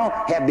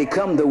now have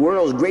become the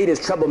world's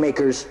greatest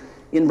troublemakers,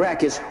 in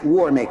brackets,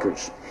 war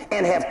makers,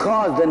 and have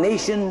caused the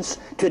nations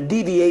to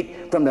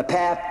deviate from the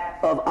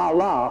path of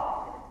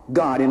Allah,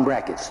 God, in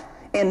brackets.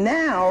 And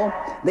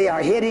now they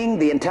are heading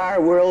the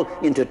entire world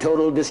into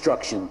total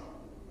destruction.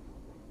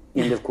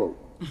 End of quote.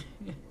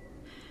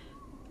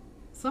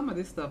 Some of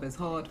this stuff is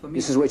hard for me.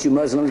 This is what you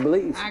Muslims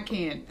believe. I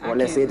can't. Or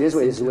let's say it this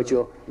way, this is what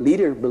your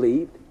leader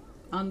believed.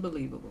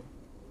 Unbelievable.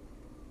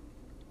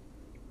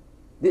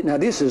 Now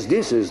listen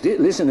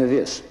to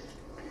this.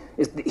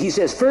 He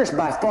says, first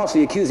by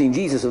falsely accusing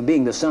Jesus of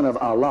being the son of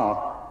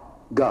Allah,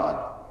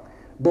 God,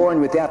 born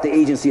without the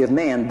agency of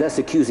man, thus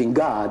accusing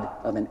God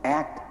of an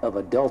act of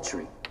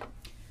adultery.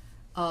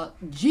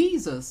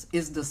 Jesus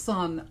is the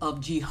son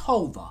of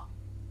Jehovah,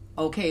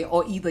 okay,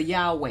 or either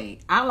Yahweh.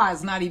 Allah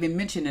is not even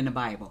mentioned in the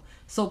Bible.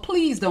 So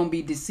please don't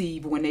be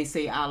deceived when they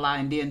say Allah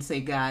and then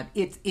say God.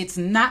 It's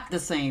not the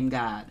same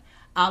God.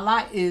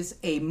 Allah is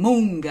a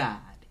moon god.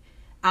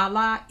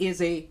 Allah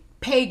is a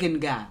pagan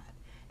god.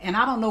 And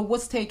I don't know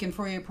what's taking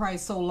Fred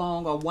Price so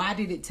long, or why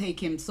did it take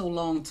him so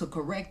long to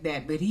correct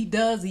that, but he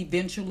does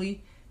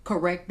eventually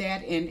correct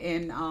that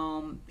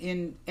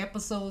in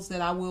episodes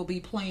that I will be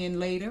playing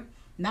later.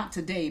 Not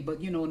today, but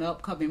in the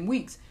upcoming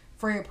weeks.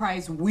 Fred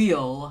Price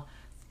will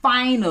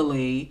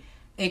finally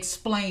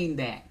explain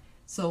that.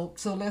 So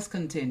let's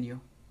continue.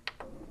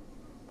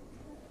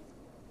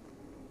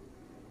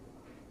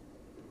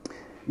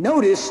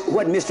 Notice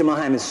what Mr.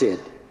 Muhammad said.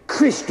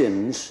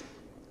 Christians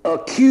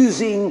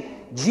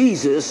accusing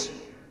Jesus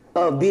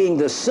of being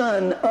the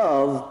son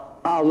of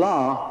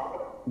Allah,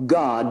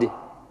 God,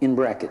 in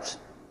brackets.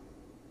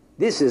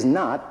 This is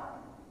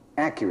not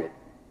accurate.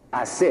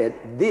 I said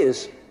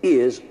this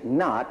is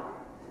not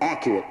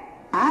accurate.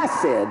 I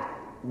said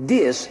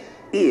this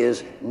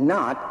is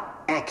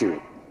not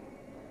accurate.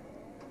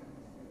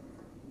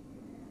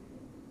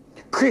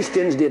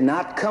 Christians did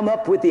not come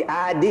up with the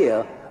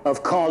idea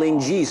of calling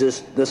Jesus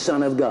the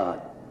Son of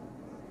God.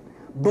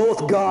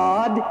 Both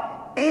God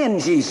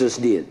and Jesus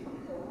did.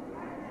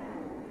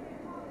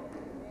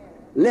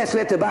 Let's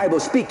let the Bible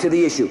speak to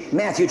the issue.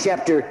 Matthew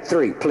chapter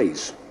 3,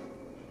 please.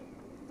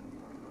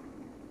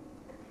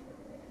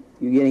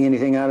 You getting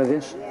anything out of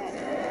this?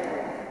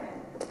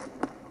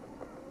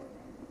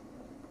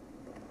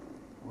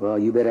 Well,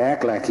 you better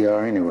act like you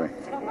are anyway.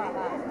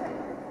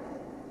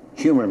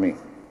 Humor me.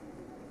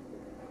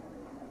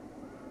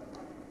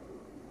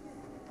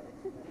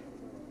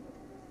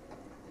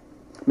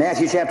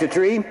 Matthew chapter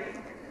 3.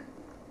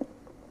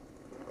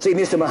 See,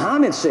 Mr.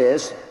 Muhammad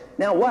says,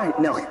 now why?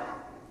 Now,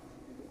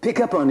 pick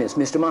up on this.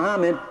 Mr.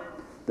 Muhammad,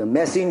 the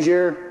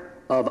messenger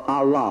of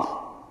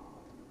Allah.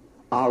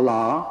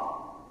 Allah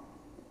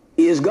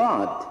is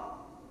God.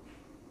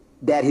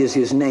 That is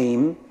his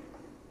name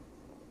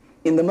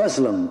in the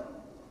Muslim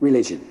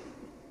religion.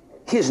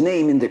 His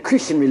name in the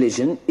Christian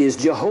religion is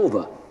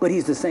Jehovah, but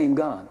he's the same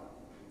God.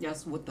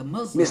 That's what the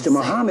Muslims Mr.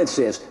 Muhammad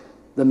says,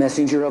 the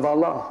messenger of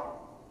Allah.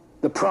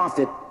 The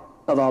prophet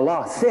of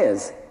Allah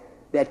says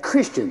that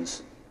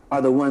Christians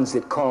are the ones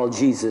that call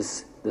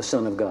Jesus the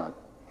Son of God.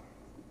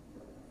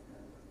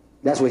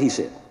 That's what he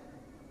said.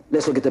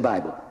 Let's look at the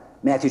Bible.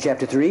 Matthew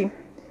chapter 3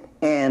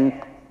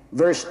 and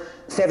verse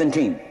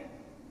 17.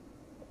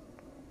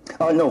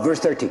 Oh, no, verse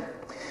 13.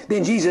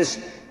 Then Jesus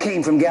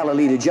came from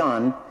Galilee to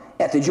John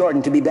at the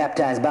Jordan to be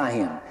baptized by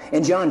him.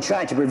 And John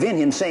tried to prevent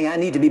him, saying, I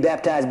need to be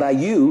baptized by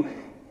you,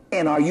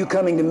 and are you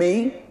coming to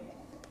me?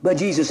 But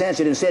Jesus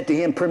answered and said to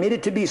him, permit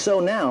it to be so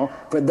now,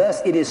 for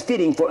thus it is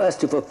fitting for us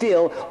to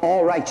fulfill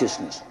all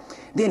righteousness.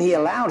 Then he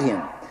allowed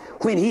him.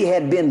 When he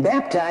had been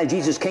baptized,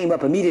 Jesus came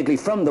up immediately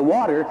from the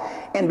water,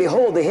 and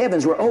behold, the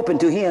heavens were opened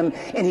to him,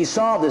 and he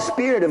saw the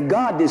Spirit of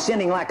God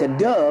descending like a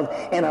dove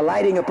and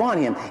alighting upon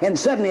him. And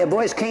suddenly a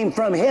voice came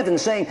from heaven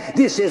saying,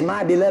 this is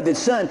my beloved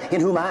Son,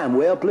 in whom I am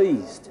well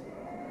pleased.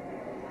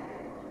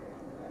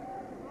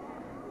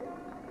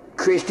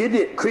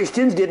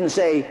 Christians didn't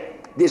say,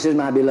 this is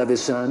my beloved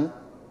Son.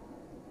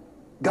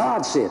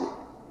 God said it.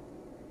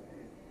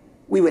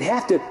 We would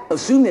have to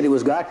assume that it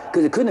was God,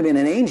 because it couldn't have been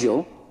an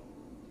angel,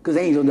 because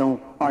angels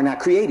are not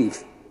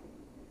creative.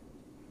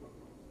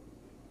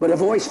 But a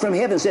voice from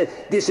heaven said,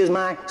 this is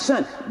my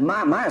son.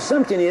 My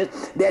assumption is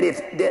that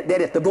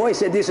if the voice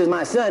said, this is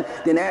my son,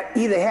 then that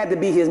either had to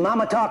be his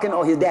mama talking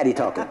or his daddy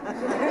talking.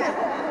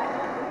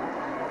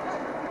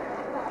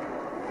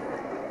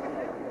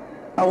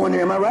 I wonder,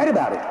 am I right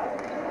about it?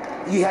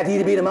 You have to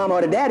either be the mama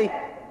or the daddy.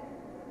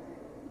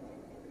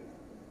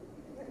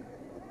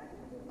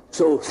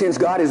 So since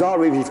God is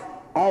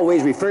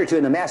always referred to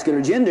in the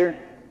masculine gender,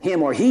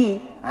 him or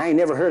he, I ain't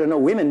never heard of no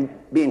women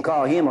being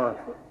called him or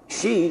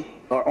she,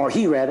 or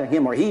he rather,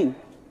 him or he.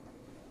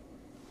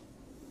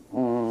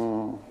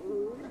 All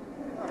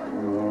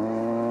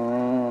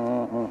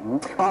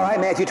right,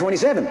 Matthew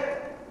 27.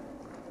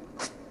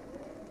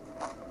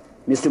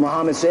 Mr.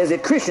 Muhammad says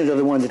that Christians are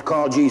the ones that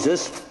call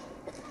Jesus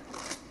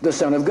the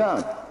Son of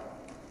God.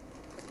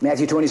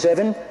 Matthew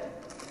 27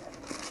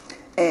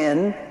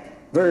 and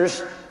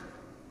verse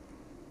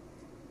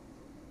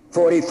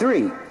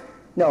 43.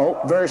 No,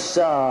 verse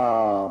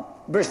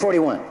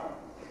 41.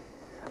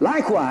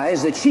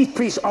 Likewise, the chief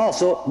priests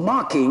also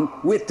mocking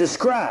with the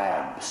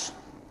scribes.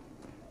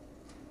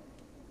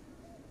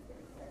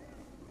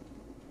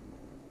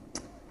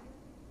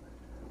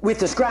 With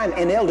the scribes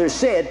and elders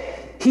said,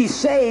 he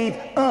saved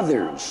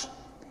others.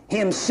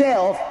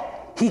 Himself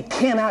he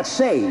cannot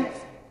save.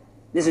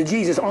 This is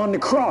Jesus on the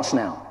cross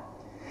now.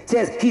 It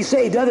says, he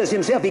saved others,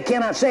 himself he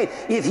cannot save.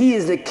 If he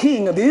is the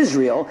King of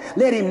Israel,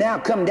 let him now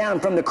come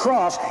down from the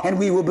cross and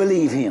we will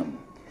believe him.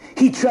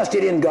 He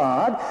trusted in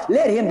God.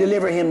 Let him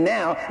deliver him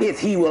now if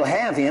he will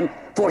have him.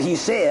 For he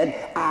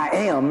said, I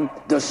am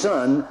the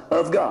Son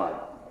of God.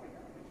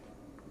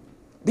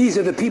 These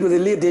are the people that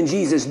lived in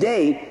Jesus'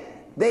 day.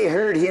 They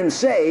heard him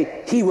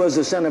say he was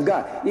the Son of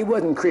God. It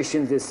wasn't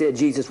Christians that said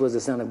Jesus was the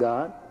Son of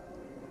God.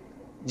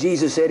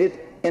 Jesus said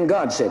it and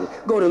God said it.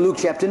 Go to Luke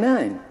chapter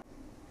 9.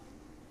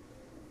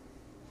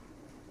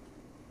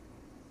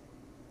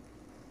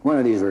 One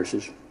of these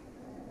verses.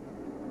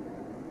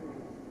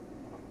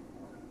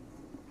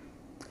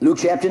 Luke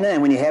chapter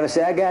 9. When you have it,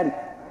 say, I got it.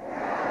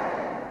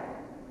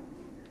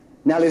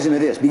 Now listen to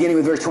this, beginning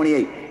with verse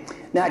 28.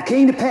 Now it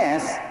came to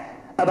pass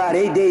about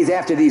 8 days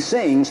after these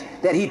sayings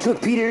that he took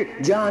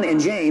Peter, John, and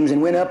James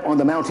and went up on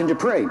the mountain to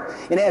pray.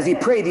 And as he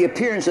prayed, the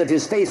appearance of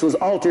his face was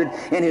altered,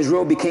 and his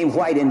robe became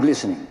white and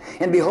glistening.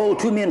 And behold,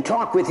 two men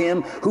talked with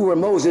him, who were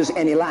Moses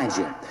and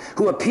Elijah,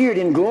 who appeared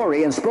in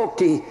glory and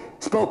spoke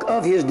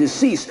of his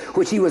decease,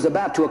 which he was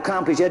about to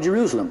accomplish at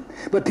Jerusalem.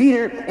 But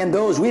Peter and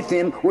those with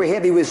him were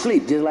heavy with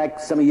sleep, just like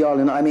some of y'all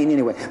know,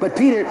 anyway. But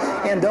Peter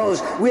and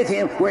those with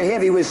him were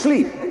heavy with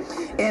sleep.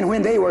 And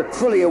when they were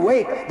fully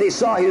awake, they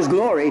saw his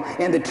glory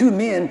and the two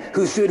men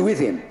who stood with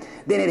him.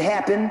 Then it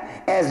happened,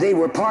 as they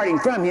were parting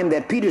from him,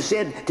 that Peter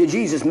said to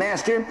Jesus,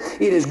 Master,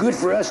 it is good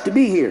for us to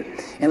be here.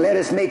 And let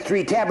us make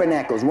 3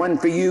 tabernacles, one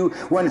for you,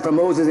 one for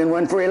Moses, and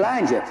one for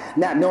Elijah,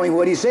 not knowing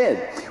what he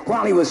said.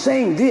 While he was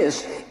saying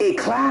this, a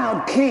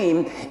cloud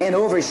came and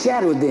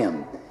overshadowed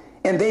them.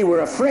 And they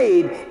were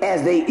afraid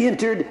as they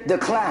entered the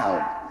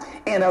cloud.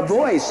 And a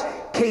voice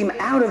came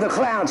out of the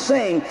cloud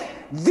saying,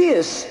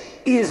 This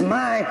is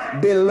my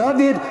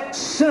beloved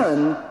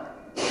Son,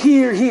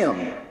 hear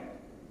him.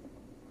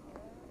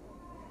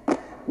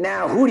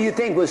 Now, who do you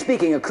think was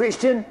speaking? A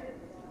Christian?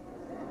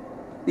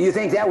 Do you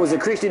think that was a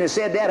Christian who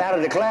said that out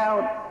of the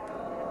cloud?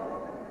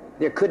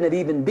 There couldn't have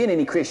even been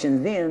any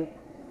Christians then,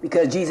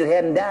 because Jesus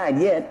hadn't died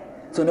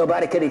yet, so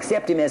nobody could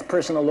accept him as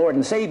personal Lord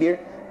and Savior.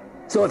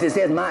 So if it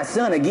says my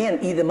son, again,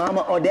 either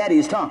mama or daddy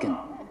is talking.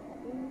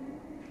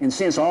 And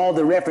since all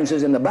the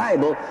references in the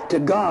Bible to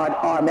God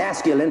are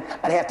masculine,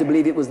 I'd have to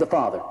believe it was the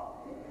Father,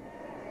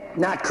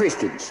 not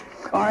Christians.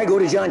 All right, go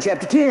to John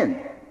chapter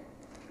 10.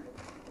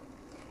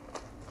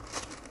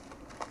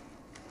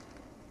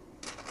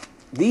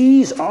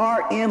 These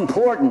are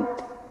important.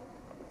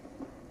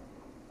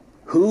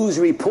 Whose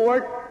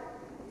report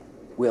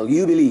will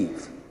you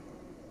believe?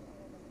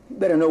 You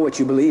better know what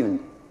you believe in.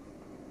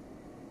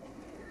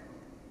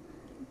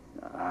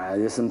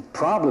 There's some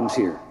problems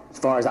here, as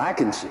far as I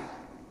can see.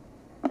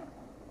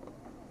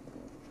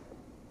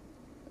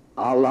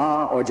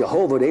 Allah or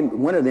Jehovah,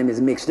 one of them is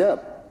mixed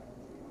up.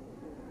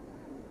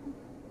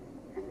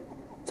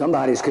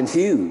 Somebody's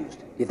confused.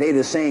 If they're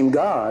the same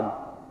God,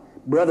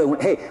 brother,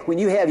 hey, when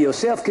you have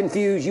yourself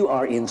confused, you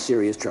are in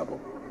serious trouble.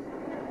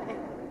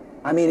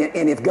 I mean,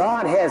 and if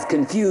God has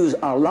confused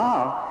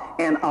Allah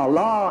and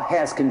Allah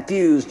has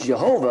confused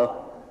Jehovah,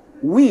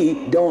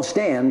 we don't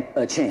stand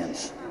a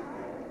chance.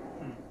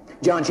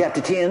 John chapter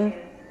 10,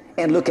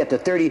 and look at the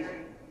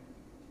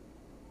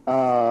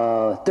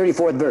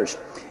 34th verse.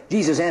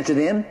 Jesus answered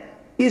them,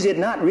 Is it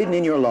not written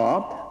in your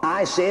law,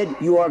 I said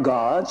you are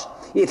gods?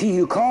 If he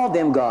who called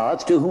them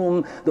gods, to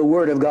whom the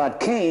word of God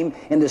came,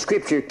 and the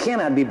scripture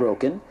cannot be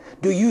broken,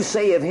 do you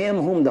say of him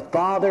whom the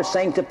Father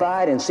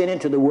sanctified and sent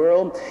into the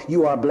world,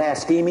 you are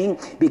blaspheming,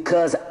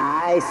 because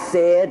I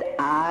said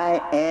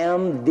I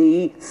am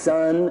the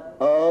Son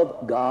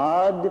of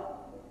God?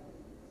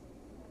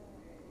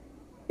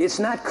 It's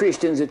not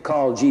Christians that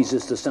call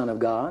Jesus the Son of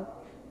God.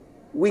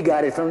 We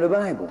got it from the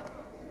Bible.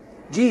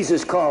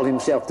 Jesus called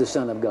himself the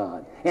Son of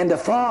God, and the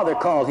Father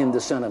called him the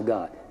Son of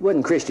God. It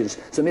wasn't Christians.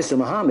 So Mr.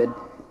 Muhammad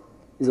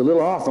is a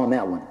little off on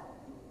that one.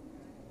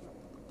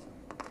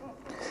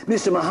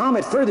 Mr.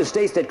 Muhammad further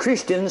states that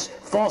Christians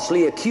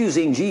falsely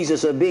accusing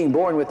Jesus of being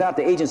born without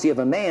the agency of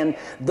a man,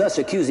 thus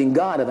accusing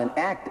God of an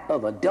act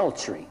of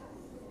adultery.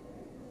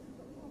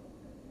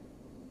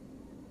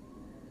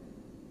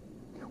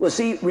 Well,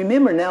 see,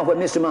 remember now what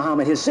Mr.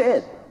 Muhammad has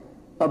said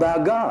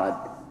about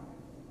God,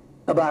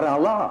 about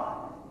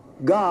Allah.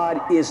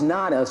 God is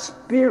not a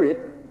spirit.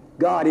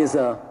 God is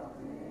a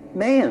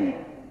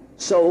man.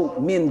 So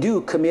men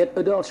do commit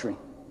adultery.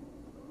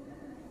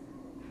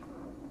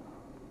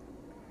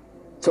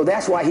 So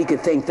that's why he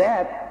could think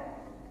that,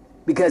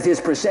 because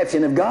his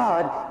perception of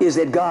God is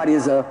that God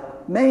is a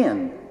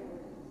man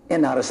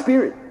and not a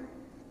spirit.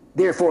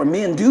 Therefore,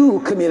 men do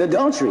commit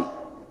adultery,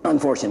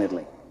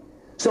 unfortunately.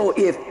 So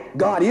if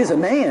God is a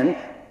man,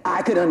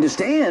 I could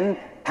understand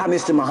how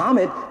Mr.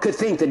 Muhammad could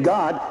think that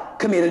God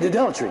committed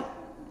adultery.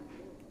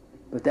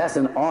 But that's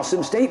an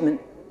awesome statement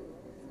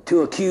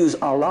to accuse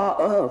Allah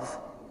of,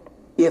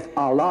 if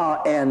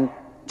Allah and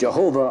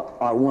Jehovah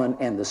are one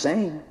and the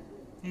same.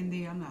 And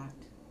they are not.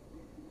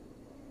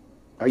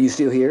 Are you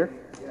still here?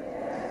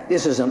 Yes.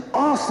 This is an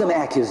awesome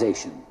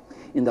accusation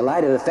in the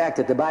light of the fact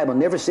that the Bible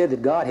never said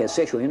that God had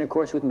sexual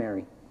intercourse with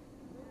Mary.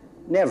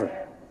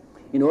 Never.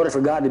 In order for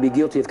God to be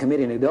guilty of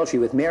committing adultery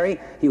with Mary,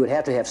 he would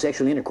have to have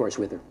sexual intercourse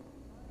with her.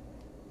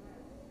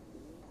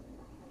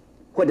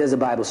 What does the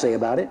Bible say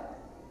about it?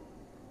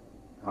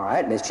 All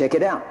right, let's check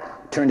it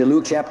out. Turn to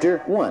Luke chapter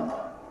 1.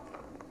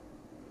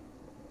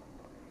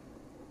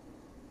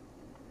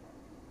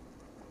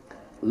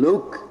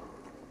 Luke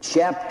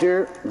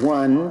chapter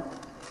 1.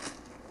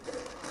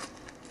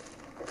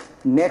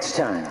 Next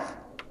time.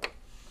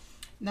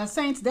 Now,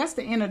 Saints, that's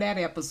the end of that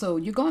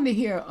episode. You're going to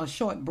hear a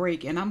short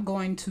break, and I'm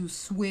going to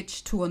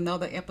switch to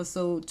another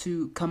episode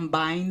to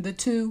combine the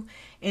two.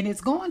 And it's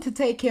going to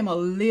take him a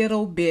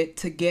little bit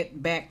to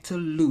get back to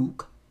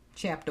Luke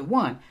chapter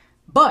 1.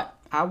 But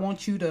I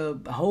want you to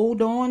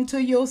hold on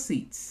to your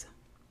seats.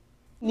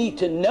 Need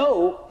to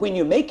know when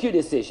you make your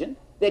decision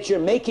that you're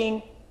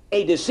making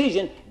a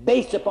decision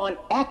based upon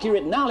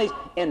accurate knowledge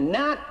and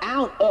not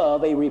out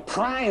of a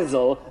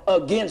reprisal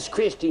against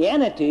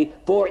Christianity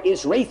for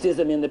its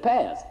racism in the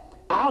past.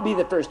 I'll be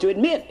the first to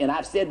admit, and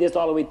I've said this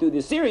all the way through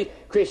this series,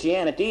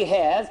 Christianity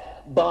has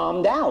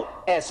bombed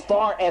out as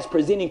far as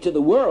presenting to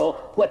the world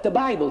what the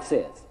Bible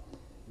says.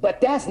 But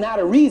that's not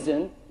a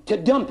reason to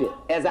dump it.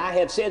 As I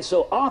have said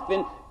so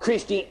often,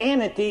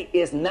 Christianity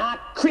is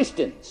not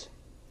Christians,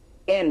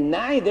 and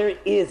neither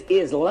is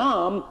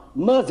Islam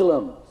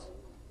Muslims.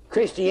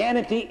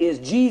 Christianity is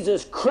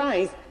Jesus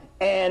Christ,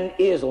 and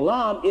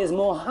Islam is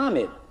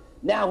Muhammad.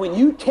 Now, when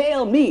you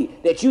tell me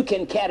that you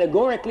can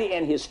categorically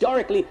and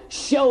historically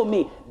show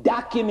me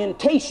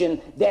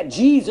documentation that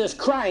Jesus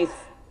Christ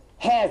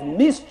has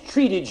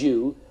mistreated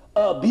you,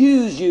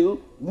 abused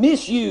you,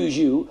 misused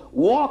you,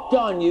 walked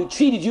on you,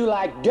 treated you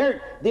like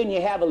dirt, then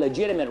you have a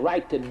legitimate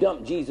right to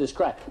dump Jesus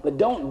Christ. But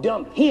don't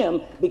dump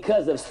him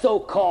because of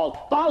so-called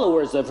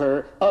followers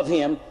of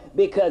him,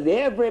 because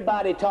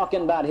everybody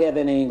talking about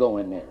heaven ain't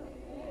going there.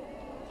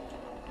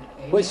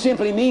 Which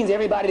simply means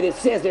everybody that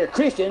says they're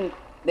Christian,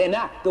 they're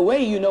not. The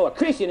way you know a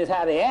Christian is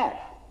how they act.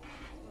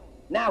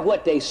 Not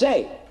what they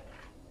say,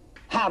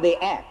 how they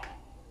act.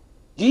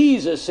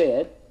 Jesus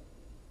said,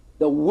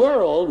 the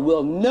world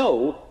will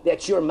know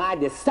that you're my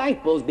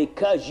disciples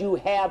because you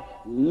have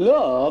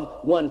love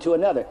one to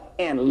another.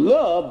 And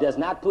love does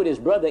not put his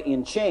brother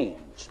in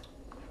chains.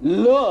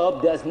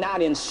 Love does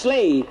not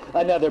enslave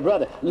another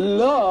brother.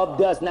 Love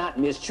does not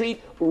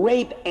mistreat,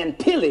 rape, and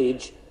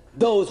pillage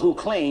those who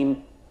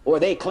claim, or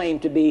they claim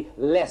to be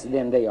less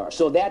than they are.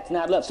 So that's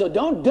not love. So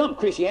don't dump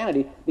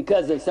Christianity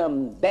because of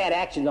some bad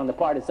actions on the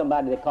part of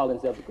somebody that calls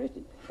themselves a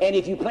Christian. And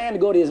if you plan to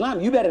go to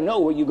Islam, you better know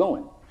where you're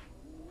going.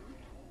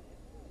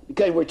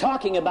 Because we're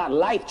talking about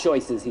life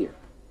choices here.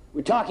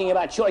 We're talking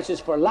about choices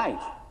for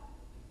life.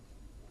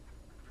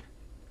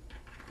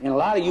 And a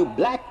lot of you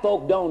black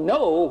folk don't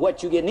know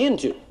what you're getting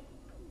into.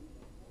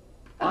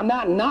 I'm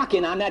not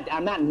knocking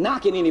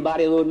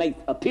anybody who would make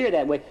appear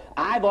that way.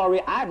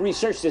 I've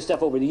researched this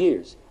stuff over the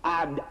years.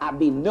 I've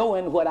been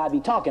knowing what I be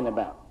talking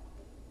about.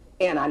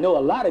 And I know a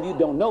lot of you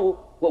don't know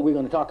what we're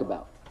going to talk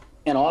about.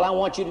 And all I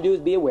want you to do is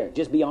be aware.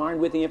 Just be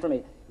armed with the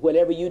information.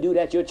 Whatever you do,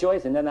 that's your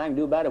choice, and nothing I can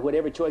do about it,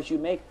 whatever choice you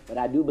make. But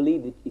I do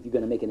believe that if you're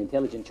going to make an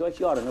intelligent choice,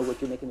 you ought to know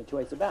what you're making a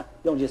choice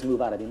about. Don't just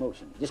move out of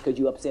emotion. Just because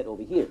you're upset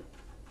over here,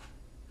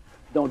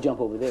 don't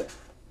jump over there.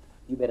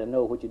 You better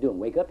know what you're doing.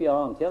 Wake up,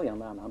 y'all. I'm telling you,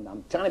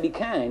 I'm trying to be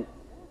kind,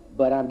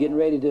 but I'm getting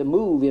ready to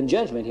move in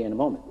judgment here in a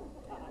moment.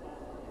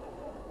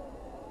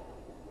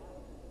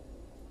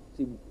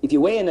 See, if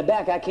you're way in the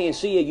back, I can't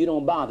see you, you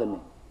don't bother me.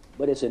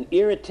 But it's an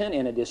irritant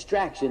and a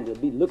distraction to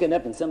be looking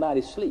up in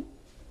somebody's sleep.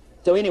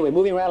 So anyway,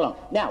 moving right along.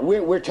 Now,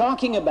 we're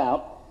talking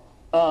about,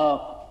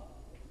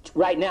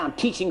 right now, I'm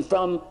teaching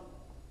from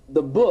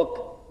the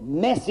book,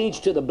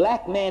 Message to the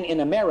Black Man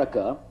in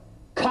America,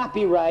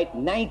 copyright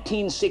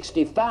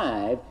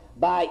 1965,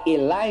 by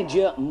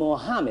Elijah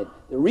Muhammad.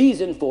 The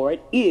reason for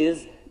it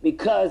is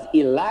because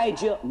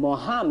Elijah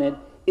Muhammad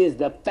is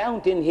the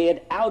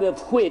fountainhead out of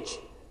which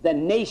the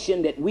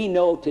nation that we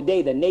know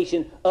today, the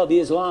nation of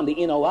Islam,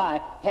 the NOI,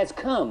 has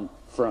come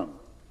from.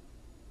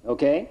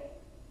 Okay?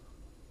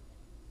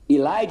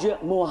 Elijah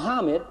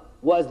Muhammad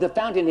was the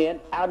fountainhead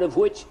out of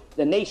which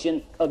the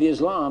nation of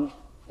Islam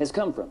has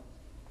come from.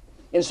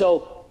 And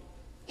so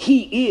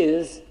he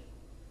is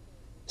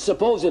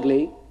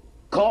supposedly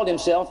called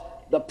himself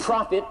the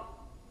prophet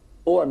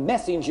or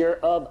messenger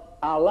of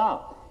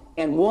Allah.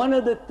 And one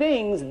of the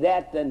things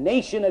that the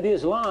nation of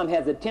Islam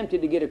has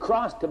attempted to get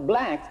across to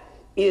blacks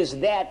is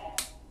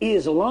that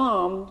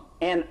Islam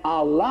and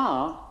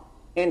Allah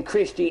and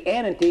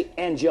Christianity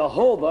and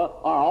Jehovah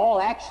are all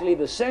actually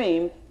the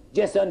same,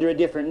 just under a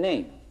different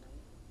name.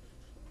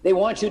 They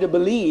want you to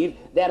believe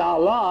that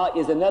Allah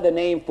is another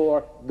name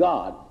for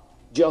God,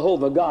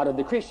 Jehovah, God of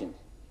the Christians.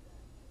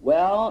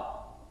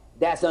 Well,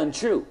 that's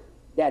untrue.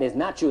 That is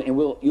not true, and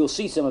you'll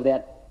see some of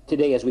that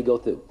today as we go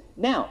through.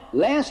 Now,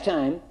 last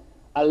time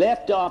I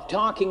left off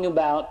talking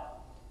about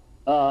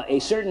a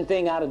certain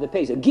thing out of the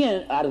page,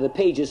 again, out of the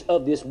pages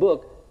of this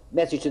book,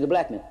 Message to the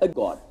Black Man, a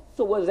God.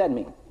 So what does that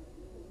mean?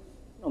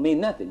 It don't mean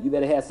nothing. You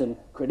better have some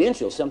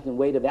credentials, something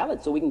way to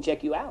valid, so we can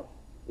check you out.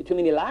 There are too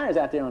many liars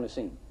out there on the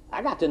scene.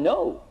 I got to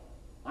know.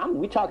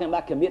 We're talking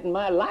about committing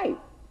my life.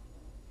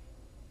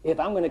 If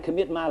I'm going to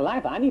commit my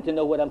life, I need to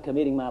know what I'm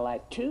committing my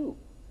life to.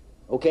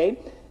 Okay?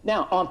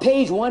 Now, on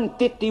page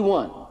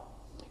 151,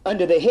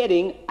 under the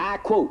heading, I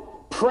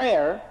quote,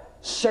 Prayer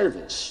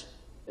Service,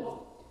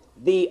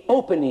 the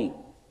opening,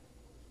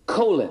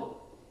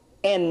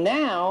 and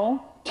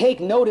now take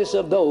notice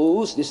of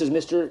those, this is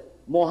Mr.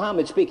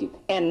 Muhammad speaking,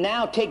 and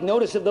now take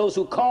notice of those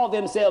who call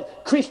themselves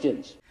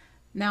Christians.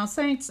 Now,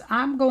 saints,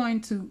 I'm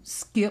going to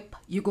skip.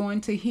 You're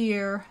going to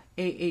hear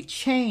a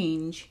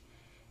change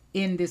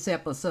in this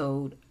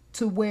episode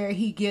to where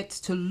he gets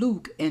to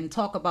Luke and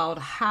talk about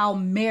how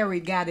Mary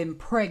got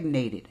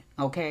impregnated.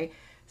 Okay?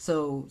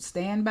 So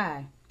stand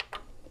by.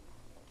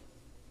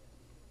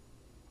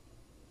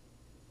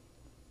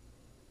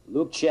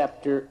 Luke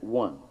chapter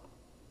 1.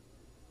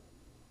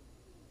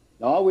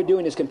 Now, all we're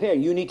doing is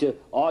comparing. You need to,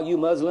 all you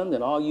Muslims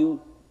and all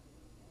you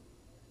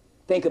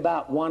think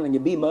about wanting to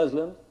be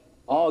Muslims,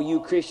 all you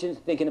Christians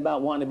thinking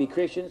about wanting to be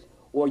Christians,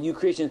 or you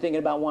Christians thinking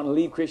about wanting to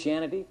leave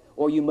Christianity,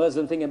 or you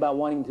Muslims thinking about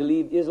wanting to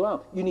leave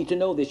Islam. You need to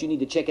know this. You need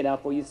to check it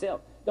out for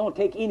yourself. Don't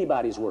take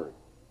anybody's word,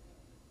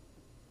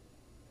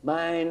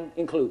 mine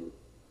included.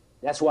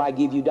 That's why I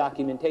give you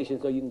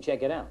documentation so you can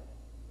check it out.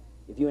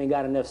 If you ain't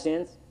got enough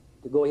sense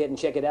to go ahead and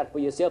check it out for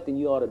yourself, then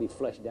you ought to be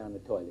flushed down the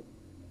toilet.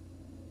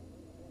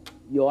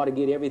 You ought to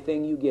get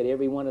everything you get,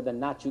 every one of the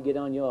knots you get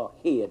on your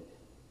head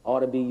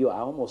ought to be your, I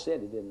almost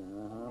said it, didn't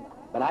I?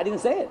 But I didn't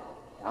say it.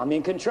 I'm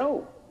in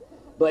control.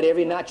 But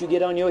every knot you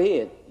get on your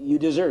head, you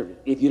deserve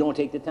it if you don't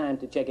take the time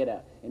to check it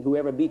out. And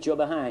whoever beats your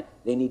behind,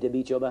 they need to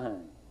beat your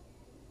behind.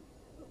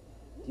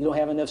 If you don't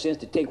have enough sense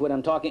to take what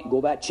I'm talking, go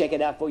back, check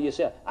it out for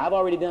yourself. I've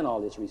already done all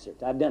this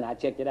research. I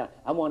checked it out.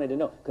 I wanted to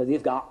know, because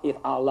if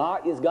Allah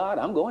is God,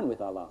 I'm going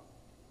with Allah.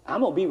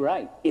 I'm going to be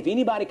right. If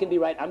anybody can be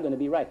right, I'm going to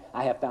be right.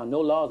 I have found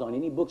no laws on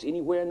any books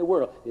anywhere in the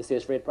world that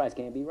says Fred Price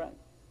can't be right.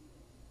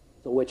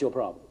 So what's your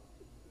problem?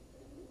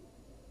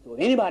 So if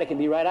anybody can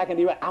be right, I can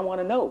be right. I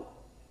want to know.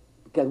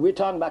 Because we're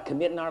talking about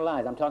committing our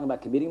lives. I'm talking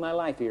about committing my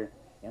life here,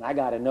 and I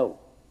got to know.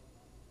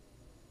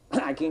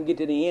 I can't get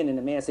to the end and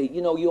the man say,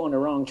 you know, you're on the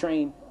wrong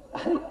train.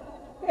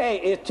 Hey,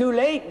 it's too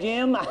late,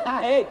 Jim.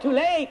 Hey, too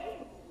late.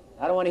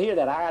 I don't want to hear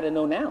that. I got to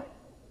know now.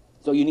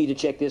 So you need to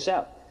check this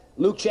out.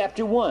 Luke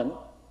chapter 1,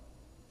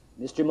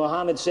 Mr.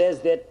 Muhammad says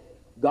that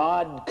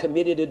God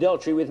committed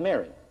adultery with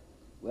Mary.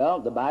 Well,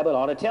 the Bible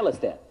ought to tell us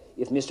that.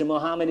 If Mr.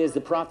 Muhammad is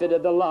the prophet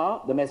of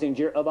Allah, the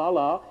messenger of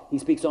Allah, he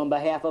speaks on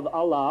behalf of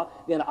Allah,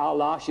 then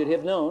Allah should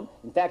have known.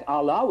 In fact,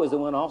 Allah was the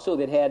one also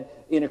that had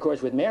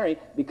intercourse with Mary,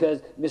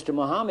 because Mr.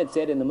 Muhammad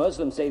said, and the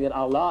Muslims say, that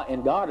Allah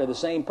and God are the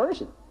same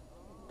person.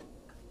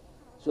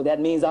 So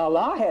that means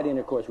Allah had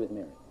intercourse with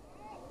Mary.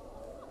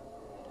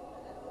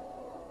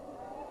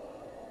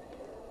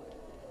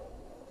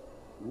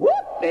 Whoop,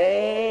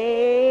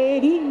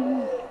 baby.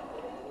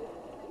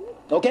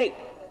 Okay,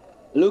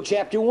 Luke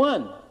chapter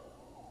 1.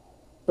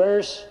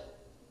 Verse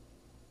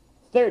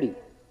 30.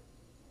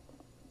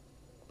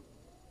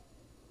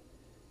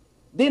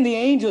 Then the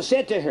angel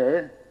said to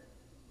her,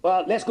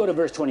 well, let's go to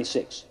verse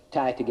 26,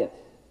 tie it together.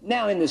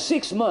 Now in the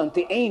 6th month,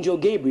 the angel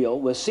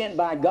Gabriel was sent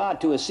by God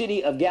to a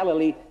city of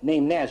Galilee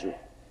named Nazareth,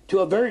 to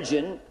a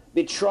virgin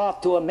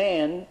betrothed to a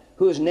man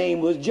whose name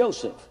was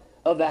Joseph,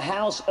 of the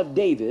house of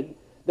David.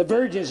 The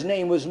virgin's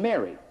name was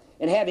Mary.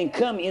 And having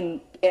come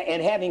in,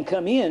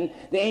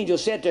 the angel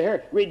said to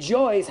her,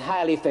 Rejoice,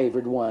 highly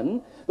favored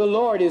one, the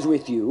Lord is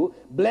with you.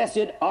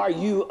 Blessed are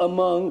you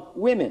among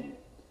women.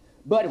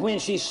 But when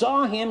she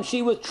saw him,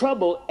 she was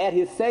troubled at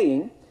his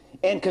saying,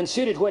 and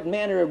considered what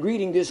manner of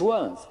greeting this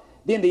was.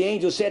 Then the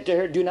angel said to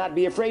her, Do not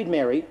be afraid,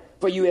 Mary,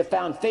 for you have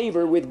found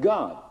favor with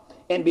God.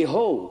 And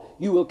behold,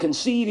 you will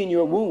conceive in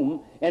your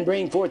womb, and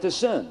bring forth a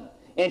son,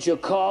 and shall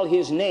call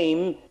his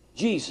name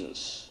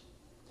Jesus.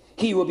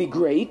 He will be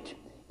great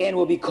and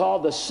will be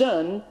called the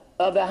Son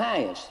of the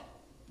Highest.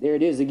 There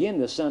it is again,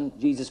 the Son,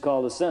 Jesus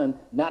called the Son,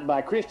 not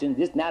by Christians.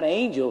 This not an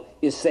angel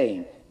is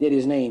saying that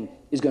his name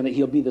is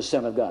he'll be the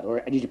Son of God.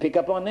 Or did you pick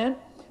up on that?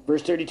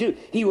 Verse 32,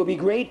 he will be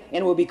great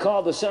and will be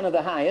called the Son of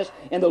the Highest,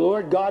 and the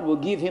Lord God will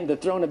give him the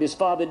throne of his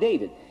father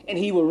David, and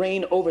he will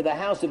reign over the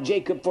house of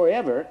Jacob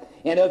forever,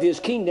 and of his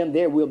kingdom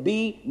there will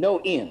be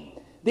no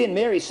end. Then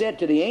Mary said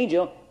to the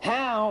angel,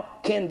 how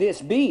can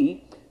this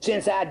be,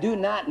 since I do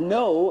not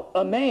know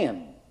a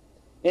man?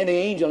 And the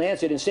angel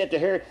answered and said to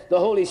her, the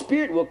Holy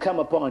Spirit will come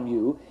upon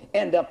you,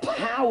 and the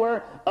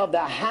power of the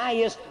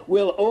Highest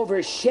will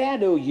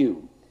overshadow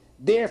you.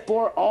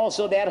 Therefore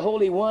also that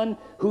Holy One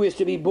who is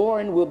to be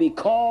born will be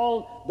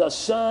called the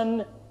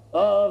Son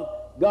of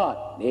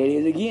God. There it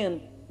is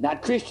again.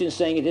 Not Christians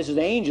saying it. This is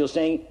the angel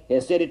saying it.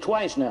 Has said it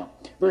twice now.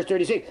 Verse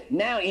 36.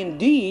 Now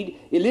indeed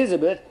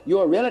Elizabeth,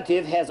 your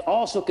relative, has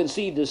also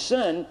conceived a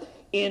son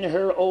in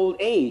her old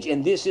age.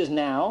 And this is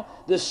now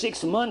the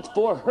 6th month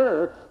for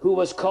her who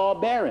was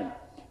called barren.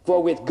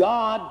 For with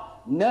God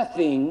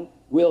nothing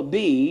will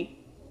be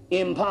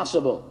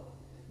impossible.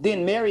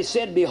 Then Mary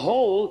said,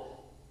 behold,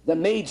 the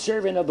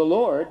maidservant of the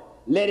Lord,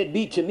 let it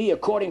be to me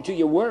according to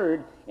your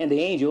word. And the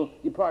angel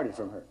departed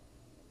from her.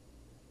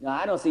 Now,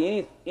 I don't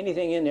see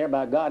anything in there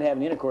about God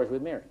having intercourse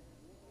with Mary.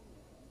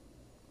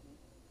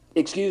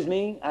 Excuse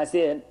me, I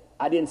said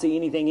I didn't see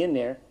anything in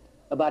there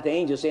about the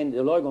angel saying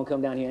the Lord going to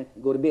come down here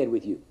and go to bed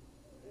with you.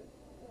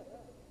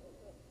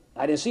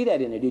 I didn't see that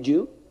in there, did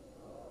you?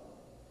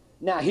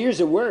 Now,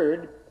 here's a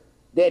word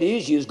that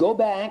is used. Go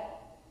back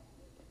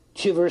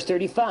to verse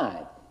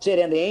 35. Said,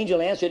 and the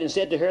angel answered and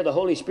said to her, the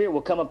Holy Spirit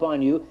will come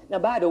upon you. Now,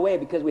 by the way,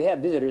 because we have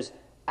visitors,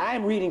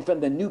 I'm reading from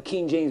the New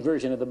King James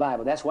Version of the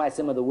Bible. That's why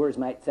some of the words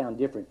might sound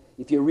different.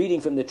 If you're reading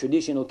from the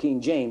traditional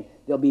King James,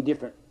 they'll be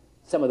different.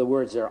 Some of the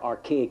words are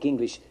archaic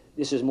English.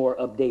 This is more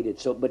updated.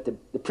 So, but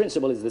the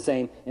principle is the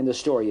same and the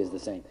story is the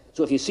same.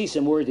 So if you see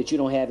some words that you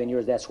don't have in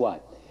yours, that's why.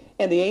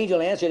 And the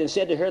angel answered and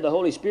said to her, the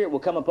Holy Spirit will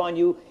come upon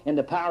you, and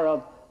the power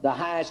of the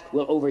Highest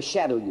will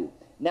overshadow you.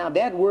 Now,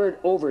 that word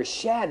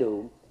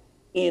overshadow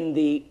in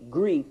the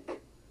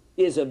Greek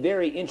is a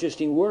very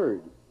interesting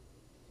word.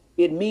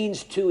 It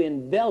means to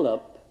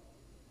envelop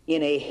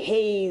in a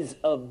haze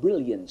of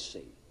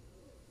brilliancy.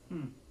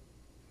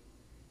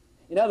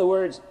 In other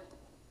words,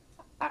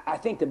 I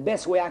think the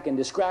best way I can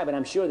describe it,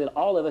 I'm sure that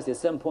all of us at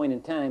some point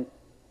in time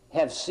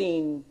have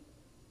seen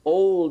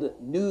old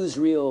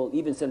newsreel,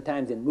 even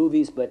sometimes in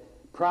movies, but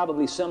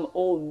probably some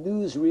old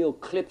newsreel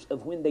clips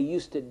of when they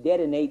used to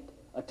detonate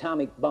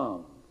atomic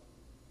bombs.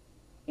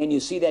 And you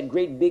see that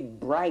great big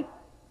bright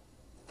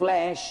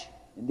flash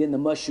and then the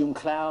mushroom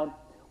cloud.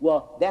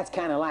 Well, that's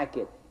kind of like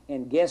it.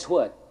 And guess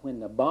what? When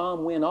the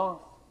bomb went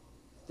off,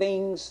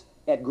 things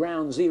at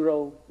ground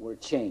zero were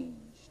changed.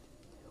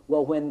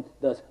 Well, when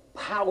the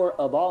power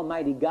of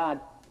Almighty God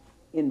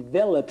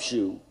envelops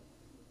you,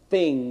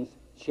 things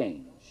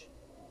change.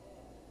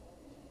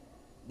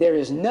 There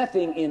is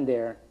nothing in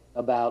there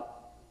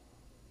about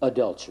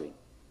adultery.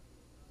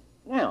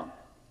 Now,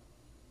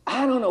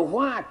 I don't know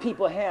why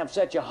people have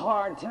such a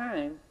hard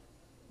time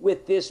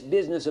with this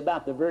business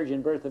about the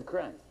virgin birth of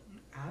Christ.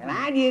 And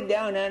I just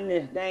don't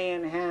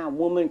understand how a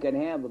woman could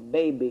have a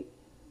baby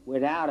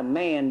without a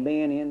man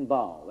being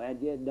involved.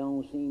 That just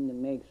don't seem to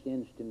make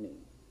sense to me.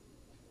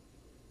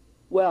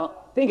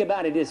 Well, think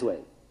about it this way.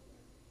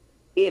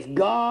 If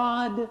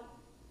God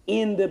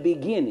in the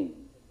beginning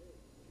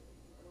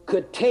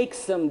could take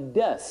some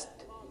dust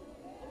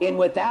and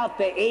without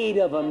the aid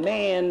of a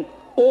man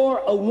or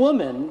a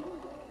woman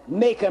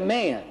make a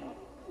man,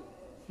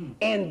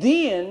 and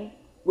then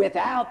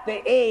without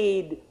the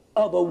aid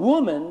of a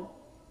woman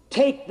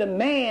take the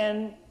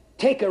man,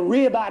 take a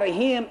rib out of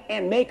him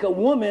and make a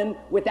woman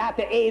without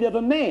the aid of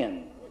a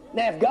man.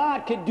 Now, if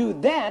God could do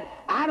that,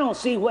 I don't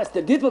see what's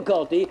the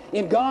difficulty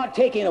in God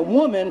taking a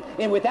woman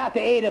and without the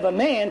aid of a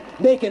man,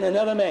 making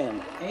another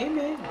man.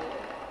 Amen.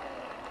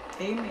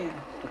 Amen.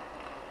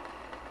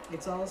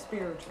 It's all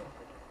spiritual.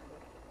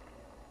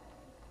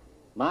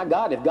 My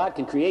God, if God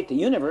can create the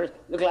universe,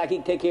 look like he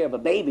can take care of a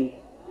baby.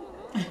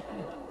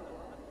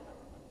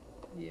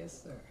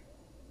 Yes, sir.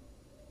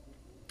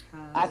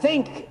 I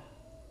think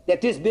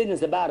that this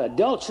business about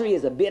adultery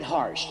is a bit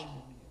harsh.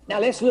 Now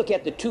let's look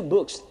at the two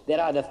books that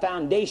are the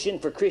foundation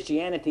for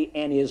Christianity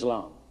and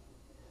Islam.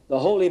 The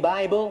Holy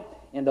Bible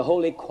and the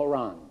Holy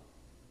Quran.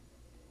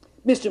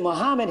 Mr.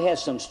 Muhammad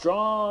has some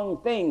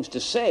strong things to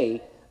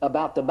say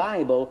about the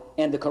Bible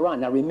and the Quran.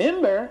 Now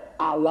remember,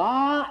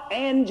 Allah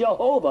and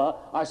Jehovah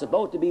are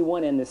supposed to be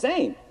one and the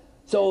same.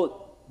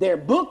 So their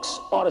books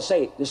ought to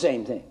say the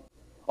same thing.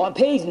 On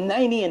page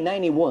 90 and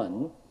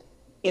 91,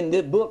 in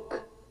the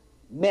book,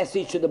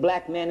 Message to the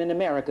Black Man in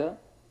America,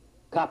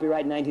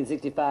 copyright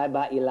 1965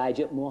 by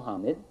Elijah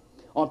Muhammad,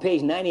 on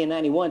page 90 and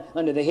 91,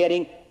 under the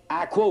heading,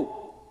 I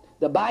quote,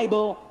 the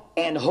Bible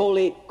and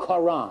Holy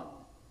Quran,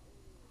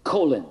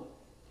 colon,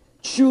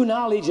 true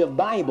knowledge of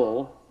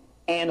Bible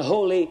and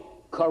Holy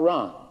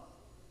Quran,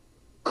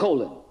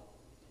 colon.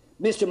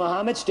 Mr.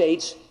 Muhammad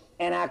states,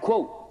 and I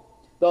quote,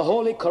 The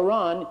Holy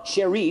Quran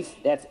Sharif,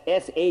 that's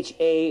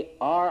Sharrief.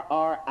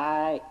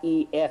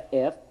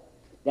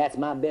 That's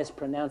my best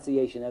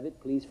pronunciation of it.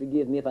 Please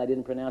forgive me if I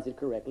didn't pronounce it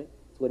correctly.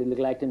 That's what it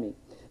looked like to me.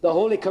 The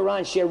Holy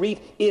Quran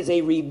Sharif is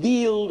a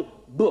revealed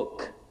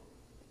book.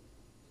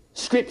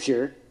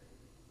 Scripture,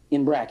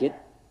 in bracket,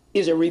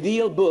 is a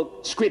revealed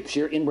book,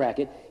 scripture, in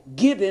bracket,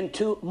 given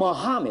to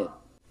Muhammad.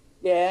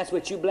 Yeah, that's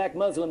what you black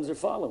Muslims are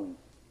following.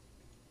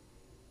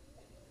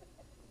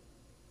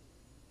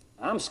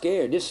 I'm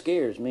scared. This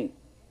scares me.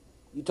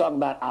 You talking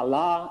about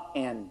Allah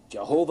and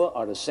Jehovah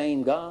are the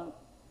same God?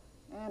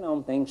 I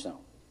don't think so.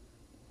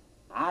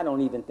 I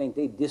don't even think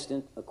they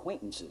distant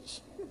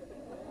acquaintances.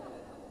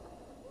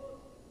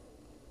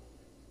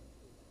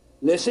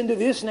 Listen to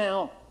this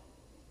now.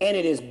 And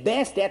it is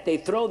best that they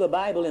throw the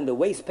Bible in the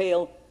waste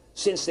pail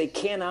since they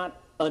cannot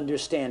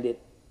understand it.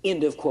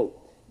 End of quote.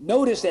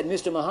 Notice that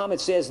Mr.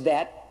 Muhammad says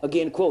that,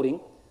 again quoting,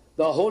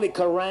 the Holy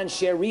Quran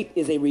Sharif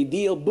is a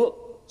revealed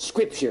book,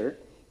 scripture,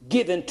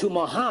 given to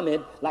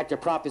Muhammad like the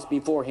prophets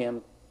before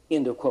him.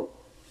 End of quote.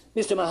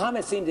 Mr.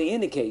 Muhammad seems to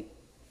indicate,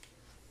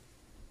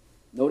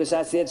 notice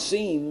I said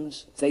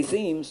seems, say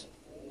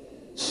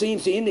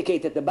seems to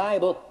indicate that the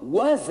Bible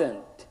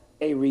wasn't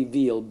a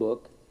revealed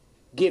book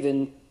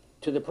given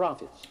to the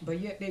prophets. But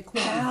yet they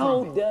quote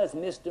How does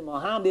Mr.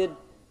 Muhammad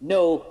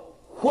know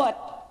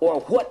what or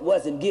what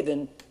wasn't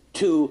given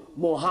to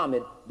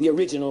Muhammad, the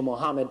original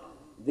Muhammad,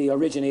 the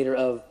originator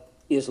of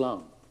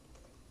Islam?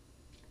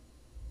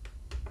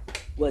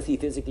 Was he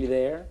physically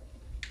there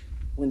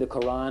when the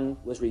Quran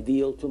was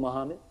revealed to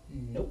Muhammad?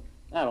 Nope.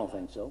 I don't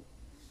think so.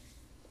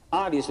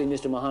 Obviously,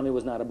 Mr. Muhammad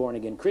was not a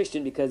born-again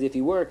Christian, because if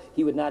he were,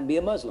 he would not be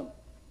a Muslim.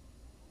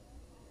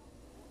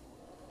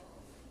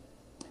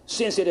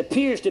 Since it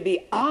appears to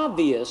be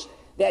obvious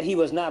that he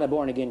was not a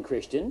born-again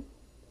Christian,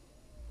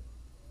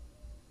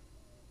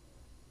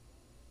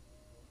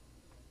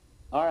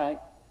 all right,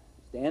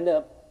 stand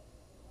up.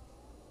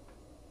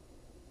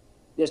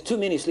 There's too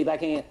many asleep, I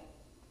can't.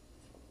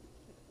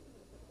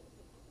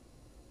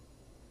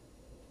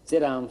 Sit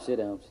down, sit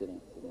down, sit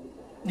down,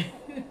 sit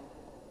down.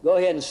 Go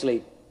ahead and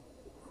sleep.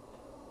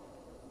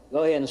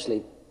 Go ahead and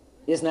sleep.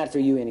 It's not for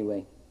you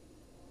anyway.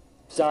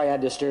 Sorry I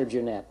disturbed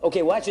your nap.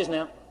 Okay, watch this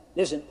now.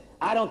 Listen,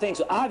 I don't think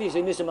so.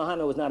 Obviously, Mr.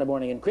 Muhammad was not a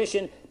born-again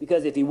Christian,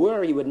 because if he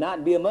were, he would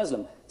not be a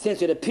Muslim.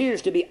 Since it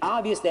appears to be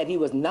obvious that he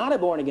was not a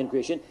born-again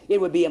Christian,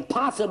 it would be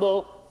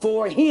impossible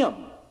for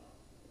him,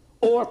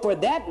 or for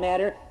that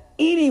matter,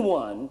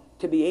 anyone,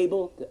 to be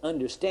able to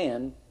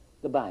understand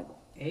the Bible.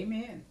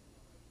 Amen.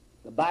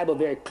 The Bible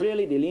very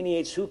clearly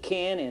delineates who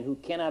can and who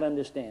cannot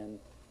understand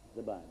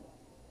the Bible.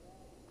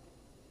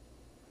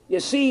 You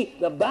see,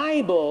 the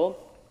Bible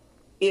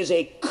is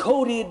a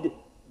coded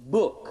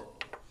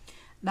book.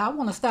 Now I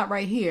want to stop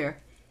right here,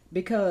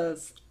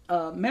 because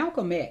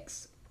Malcolm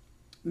X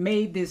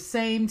made this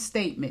same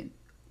statement,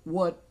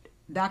 what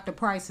Dr.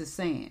 Price is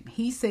saying.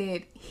 He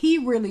said he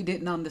really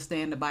didn't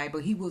understand the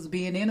Bible. He was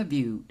being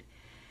interviewed,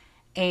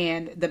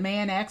 and the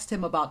man asked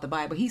him about the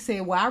Bible. He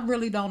said, well, I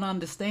really don't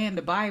understand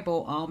the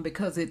Bible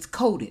because it's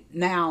coded.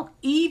 Now,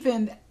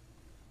 even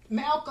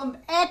Malcolm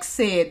X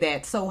said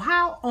that. So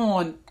how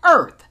on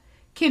earth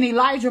can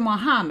Elijah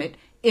Muhammad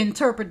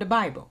interpret the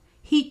Bible?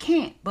 He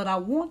can't. But I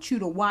want you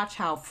to watch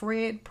how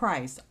Fred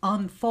Price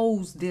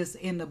unfolds this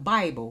in the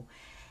Bible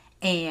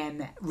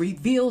and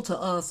reveal to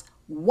us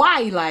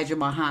why Elijah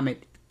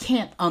Muhammad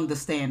can't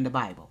understand the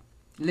Bible.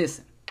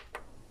 Listen.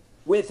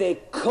 With a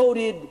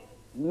coded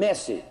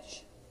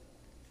message.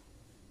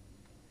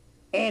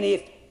 And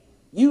if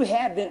you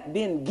haven't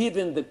been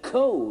given the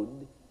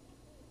code,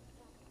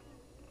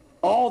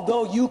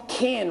 although you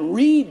can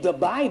read the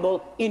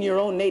Bible in your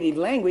own native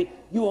language,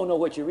 you won't know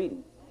what you're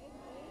reading.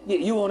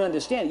 You won't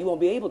understand it. You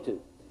won't be able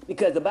to,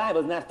 because the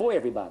Bible is not for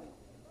everybody.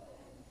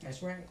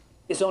 That's right.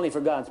 It's only for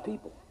God's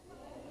people.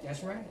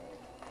 That's right.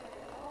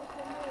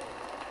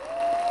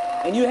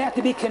 And you have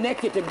to be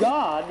connected to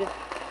God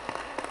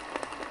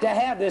to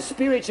have the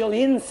spiritual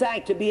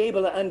insight to be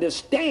able to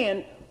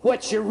understand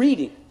what you're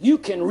reading. You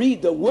can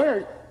read the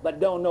word, but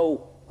don't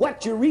know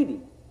what you're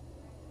reading.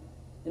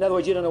 In other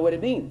words, you don't know what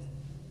it means.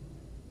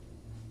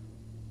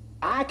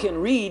 I can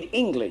read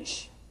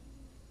English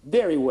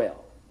very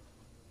well.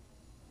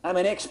 I'm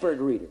an expert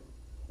reader.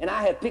 And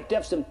I have picked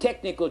up some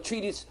technical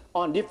treatises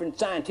on different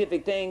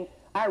scientific things.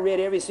 I read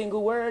every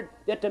single word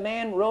that the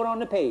man wrote on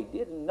the page.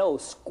 Didn't know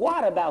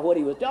squat about what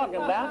he was talking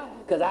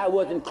about, because I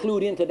wasn't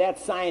clued into that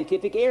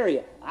scientific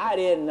area. I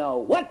didn't know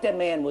what the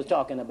man was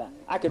talking about.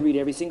 I could read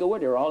every single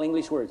word. They were all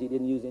English words. He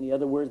didn't use any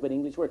other words but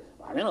English words.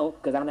 I don't know,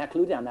 because I'm not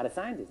clued in. I'm not a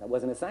scientist. I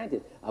wasn't a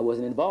scientist. I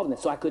wasn't involved in it,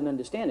 so I couldn't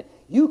understand it.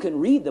 You can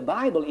read the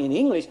Bible in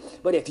English,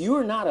 but if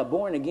you're not a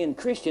born-again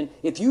Christian,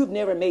 if you've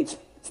never made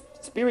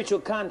spiritual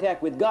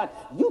contact with God,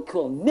 you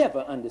will never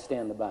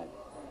understand the Bible.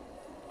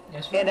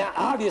 That's right. And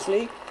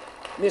obviously,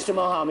 Mr.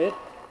 Muhammad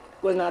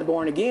was not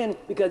born again,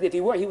 because if he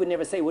were, he would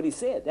never say what he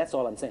said. That's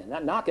all I'm saying.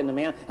 Not knocking the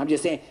man. I'm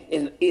just saying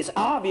it's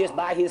obvious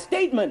by his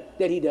statement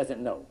that he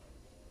doesn't know.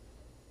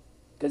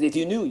 Because if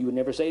you knew, you would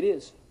never say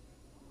this.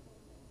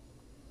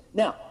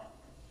 Now,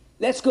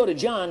 let's go to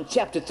John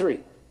chapter 3.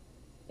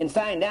 and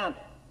find out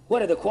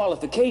what are the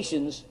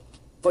qualifications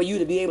for you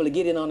to be able to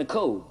get in on the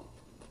code.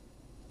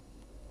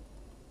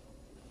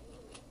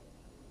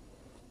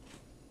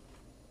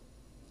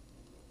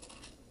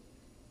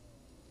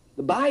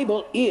 The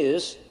Bible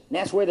is, and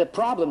that's where the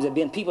problems have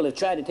been. People have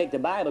tried to take the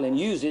Bible and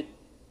use it,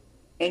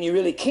 and you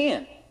really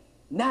can't.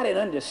 Not and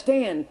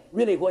understand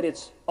really what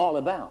it's all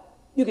about.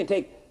 You can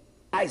take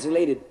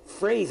isolated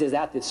phrases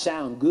out that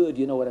sound good,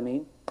 you know what I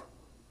mean?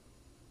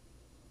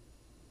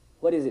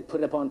 What is it?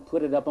 Put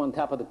it up on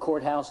top of the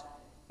courthouse,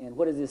 and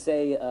what does it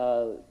say?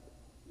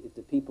 If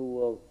the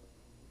people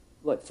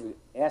will,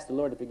 ask the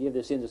Lord to forgive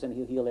their sins or something,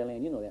 He'll heal their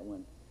land. You know that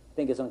one. I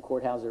think it's on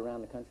courthouses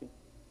around the country.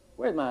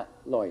 Where's my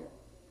lawyer?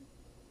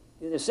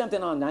 There's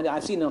something on,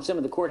 I've seen on some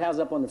of the courthouses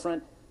up on the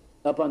front,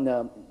 up on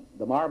the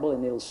marble,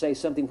 and it'll say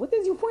something.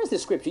 Where's the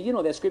scripture? You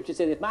know that scripture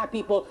says, if my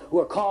people who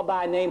are called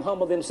by name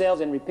humble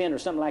themselves and repent or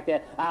something like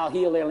that, I'll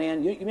heal their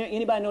land.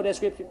 Anybody know that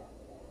scripture?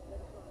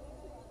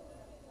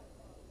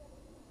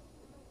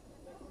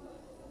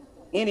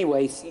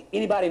 Anyway,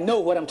 anybody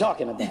know what I'm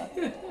talking about?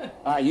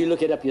 All right, you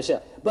look it up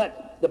yourself.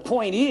 But the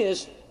point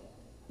is,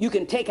 you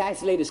can take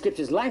isolated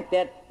scriptures like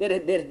that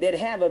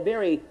have a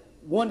very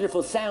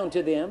wonderful sound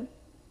to them,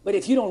 but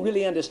if you don't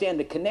really understand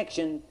the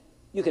connection,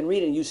 you can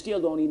read it and you still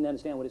don't even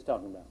understand what it's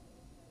talking about.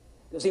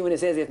 You see, when it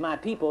says, if my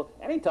people,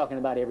 that ain't talking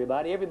about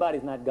everybody.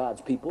 Everybody's not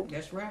God's people.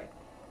 That's right.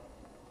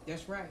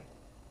 That's right.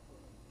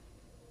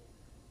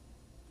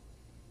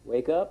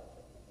 Wake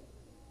up.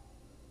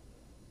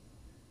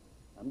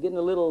 I'm getting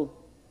a little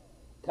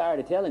tired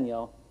of telling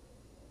y'all.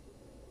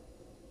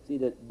 See,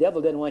 the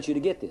devil doesn't want you to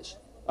get this.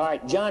 All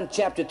right, John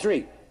chapter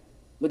 3.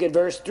 Look at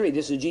verse 3.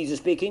 This is Jesus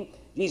speaking.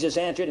 Jesus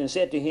answered and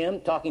said to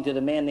him, talking to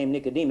the man named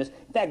Nicodemus.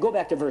 In fact, go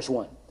back to verse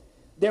 1.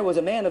 There was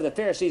a man of the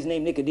Pharisees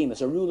named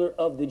Nicodemus, a ruler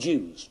of the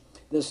Jews.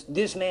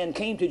 This man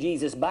came to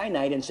Jesus by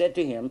night and said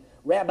to him,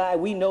 Rabbi,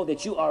 we know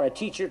that you are a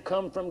teacher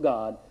come from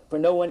God, for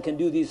no one can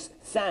do these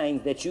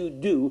signs that you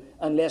do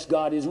unless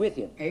God is with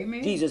him.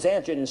 Amen. Jesus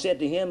answered and said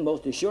to him,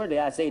 most assuredly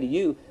I say to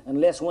you,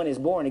 unless one is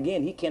born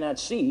again, he cannot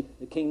see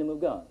the kingdom of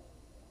God.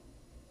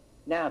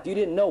 Now, if you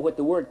didn't know what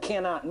the word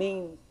cannot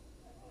means,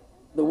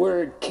 the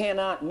word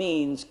cannot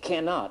means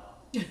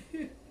cannot,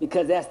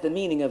 because that's the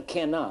meaning of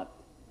cannot,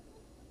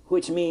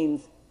 which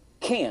means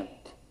can't,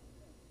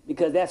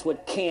 because that's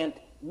what can't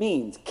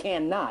means.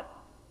 Cannot.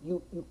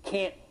 You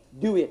can't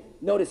do it.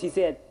 Notice he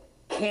said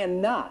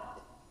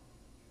cannot.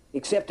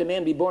 Except a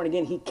man be born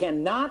again, he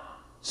cannot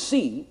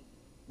see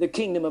the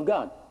kingdom of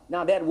God.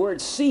 Now that word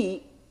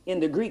see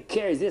in the Greek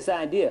carries this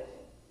idea.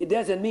 It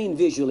doesn't mean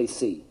visually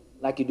see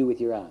like you do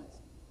with your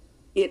eyes.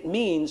 It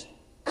means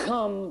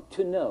come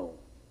to know.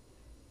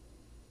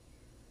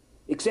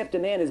 Except a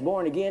man is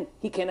born again,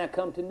 he cannot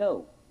come to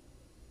know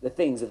the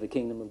things of the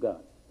kingdom of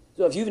God.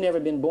 So if you've never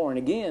been born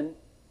again,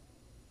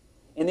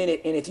 and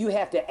if you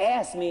have to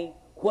ask me,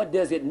 what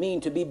does it mean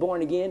to be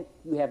born again?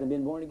 You haven't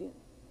been born again.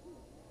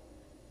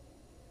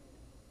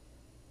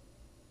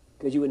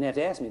 Because you wouldn't have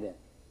to ask me that.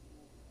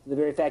 The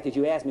very fact that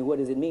you ask me, what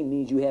does it mean,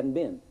 means you haven't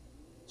been.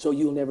 So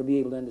you'll never be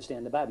able to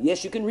understand the Bible.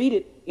 Yes, you can read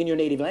it in your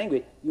native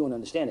language. You won't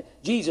understand it.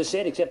 Jesus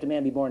said, except a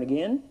man be born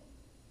again,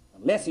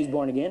 unless he's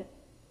born again,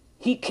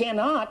 he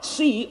cannot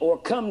see or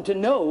come to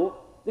know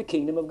the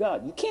kingdom of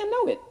God. You can't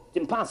know it. It's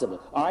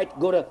impossible. All right,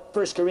 go to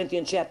 1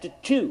 Corinthians chapter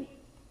 2.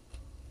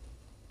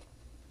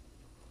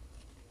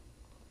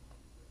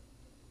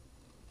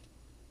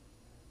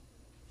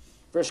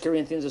 First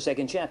Corinthians, the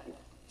second chapter.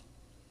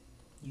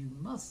 You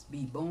must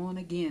be born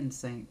again,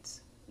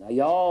 saints. Now,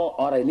 y'all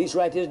ought to at least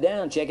write this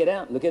down. Check it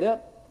out. Look it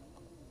up.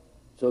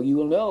 So you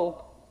will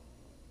know.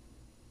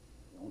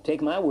 Don't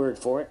take my word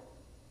for it.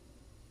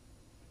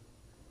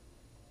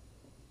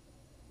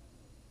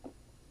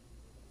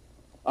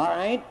 All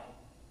right.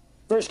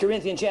 1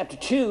 Corinthians chapter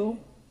 2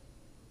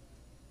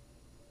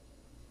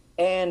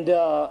 and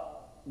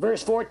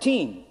verse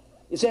 14.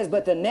 It says,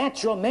 but the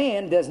natural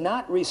man does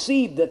not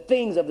receive the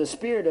things of the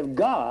Spirit of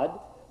God,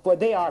 for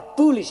they are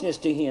foolishness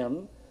to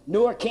him,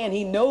 nor can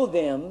he know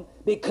them,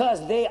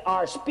 because they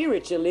are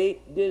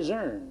spiritually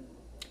discerned.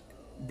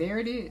 There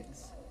it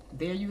is.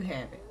 There you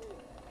have it.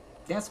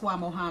 That's why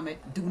Muhammad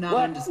do not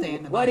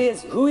understand the Bible.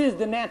 Who is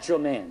the natural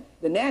man?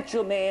 The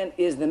natural man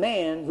is the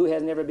man who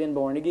has never been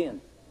born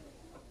again.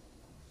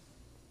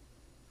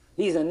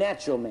 He's a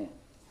natural man.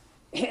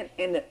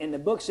 And the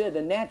book said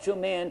the natural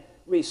man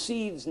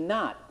receives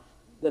not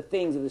the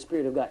things of the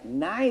Spirit of God.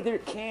 Neither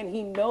can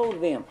he know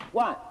them.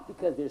 Why?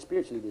 Because they're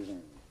spiritually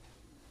discerned.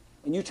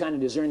 And you're trying to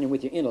discern them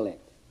with your intellect,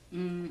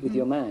 with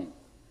your mind.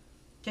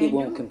 It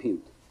won't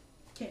compute.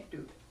 Can't do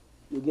it.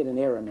 You'll get an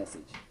error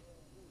message.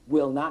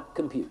 Will not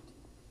compute.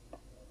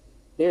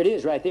 There it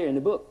is right there in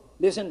the book.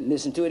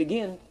 Listen to it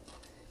again.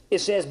 It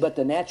says, but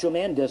the natural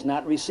man does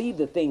not receive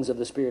the things of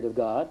the Spirit of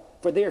God,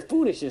 for they are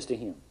foolishness to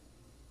him.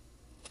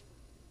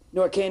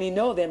 Nor can he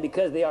know them,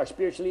 because they are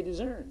spiritually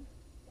discerned.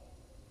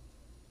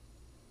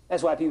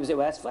 That's why people say,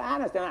 well, I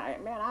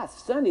understand. Man,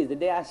 Sunday's the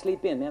day I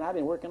sleep in. Man, I've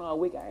been working all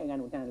week. I ain't got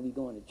no time to be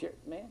going to church,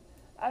 man.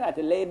 I got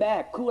to lay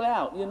back, cool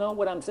out. You know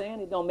what I'm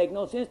saying? It don't make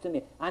no sense to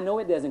me. I know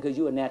it doesn't because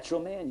you're a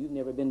natural man. You've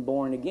never been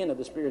born again of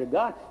the Spirit of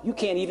God. You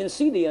can't even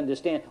see the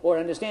understand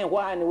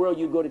why in the world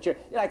you go to church.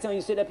 Like some of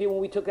you sit up here when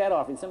we took that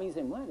offering. Some of you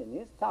say, what is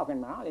this talking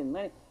about all this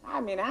money?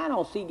 I mean, I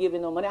don't see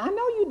giving no money. I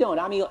know you don't.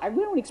 I mean,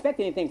 we don't expect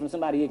anything from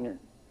somebody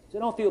ignorant. So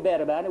don't feel bad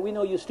about it. We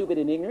know you're stupid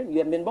and ignorant. You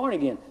haven't been born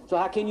again. So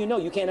how can you know?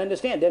 You can't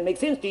understand. It doesn't make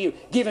sense to you.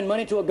 Giving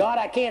money to a God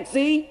I can't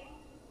see?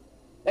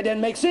 That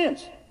doesn't make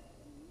sense.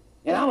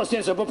 And I'm a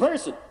sensible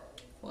person.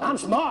 I'm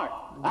smart.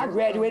 I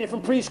graduated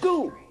from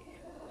preschool.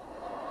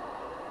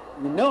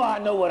 You know I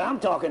know what I'm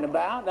talking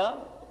about. Huh?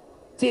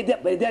 See,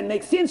 but it doesn't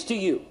make sense to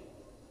you.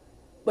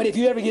 But if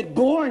you ever get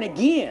born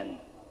again,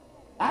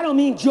 I don't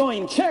mean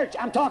join church.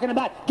 I'm talking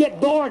about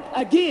get born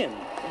again.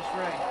 That's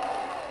right.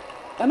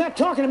 I'm not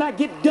talking about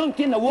get dunked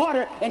in the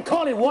water and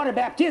call it water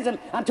baptism.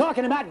 I'm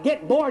talking about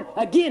get born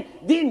again.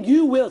 Then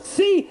you will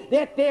see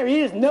that there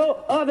is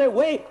no other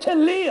way to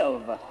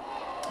live.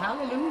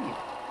 Hallelujah.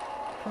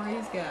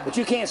 Praise God. But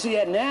you can't see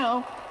that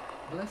now.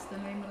 Bless the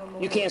name of the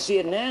Lord. You can't see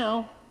it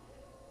now.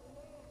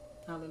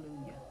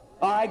 Hallelujah.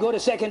 All right, go to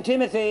 2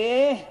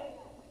 Timothy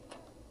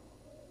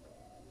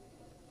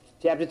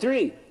chapter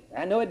 3.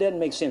 I know it doesn't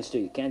make sense to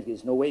you.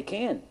 There's no way it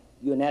can.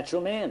 You're a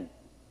natural man,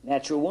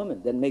 natural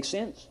woman. Doesn't make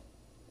sense.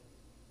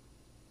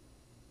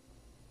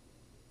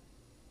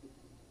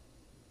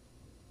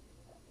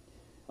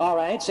 All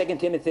right, 2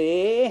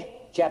 Timothy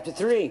chapter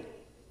 3.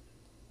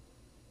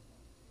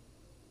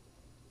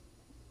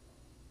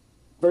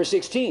 Verse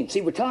 16.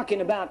 See, we're talking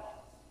about,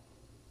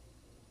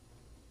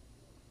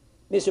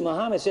 Mr.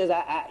 Muhammad says,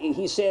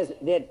 he says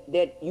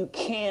that you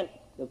can't,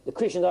 the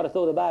Christians ought to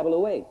throw the Bible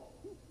away.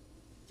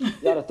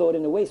 You ought to throw it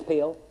in the waste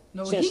pail.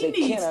 No, since he they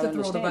needs cannot to throw the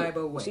understand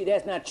Bible it. away. See,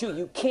 that's not true.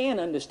 You can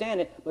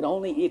understand it, but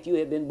only if you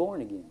have been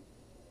born again.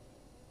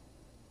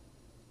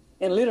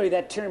 And literally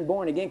that term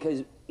born again,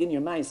 because in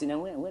your mind, see, now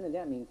what does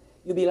that mean?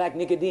 You'll be like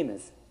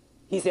Nicodemus.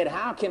 He said,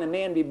 how can a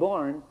man be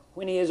born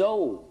when he is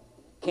old?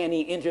 Can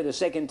he enter the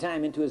second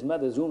time into his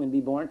mother's womb and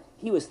be born?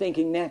 He was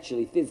thinking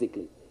naturally,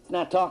 physically. It's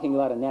not talking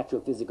about a natural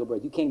physical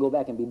birth. You can't go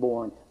back and be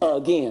born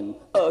again.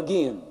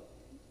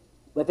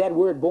 But that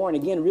word born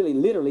again really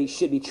literally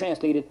should be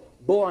translated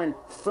born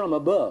from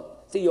above.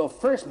 See, your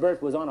first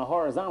birth was on a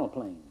horizontal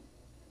plane.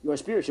 Your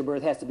spiritual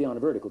birth has to be on a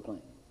vertical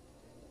plane.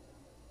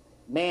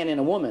 Man and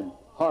a woman,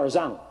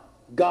 horizontal.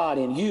 God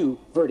and you,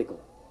 vertical.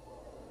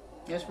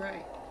 That's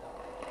right.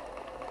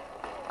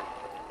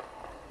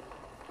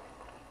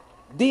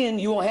 Then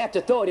you won't have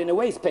to throw it in the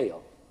waste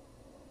pail.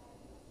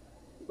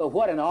 But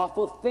what an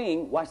awful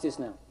thing. Watch this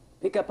now.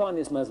 Pick up on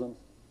this, Muslims.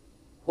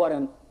 What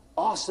an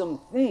awesome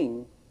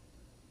thing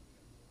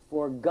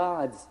for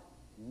God's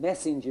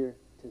messenger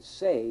to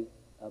say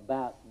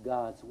about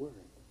God's word.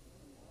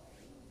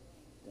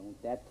 Don't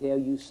that tell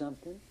you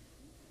something?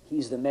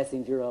 He's the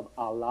messenger of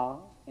Allah,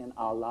 and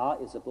Allah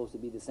is supposed to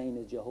be the same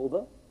as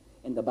Jehovah,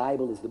 and the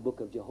Bible is the book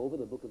of Jehovah,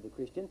 the book of the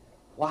Christian.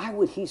 Why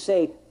would he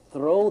say,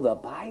 throw the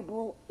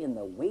Bible in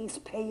the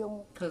waste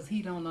pail? Because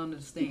he don't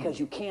understand. Because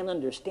you can't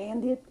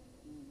understand it?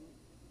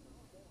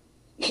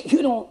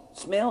 You don't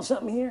smell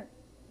something here?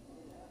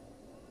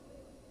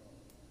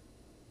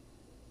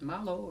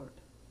 My Lord.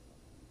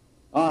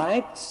 All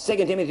right, 2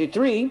 Timothy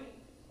 3,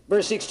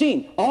 verse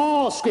 16.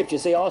 All Scripture,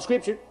 say all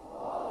Scripture.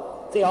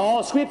 Say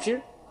all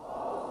Scripture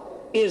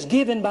is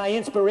given by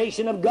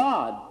inspiration of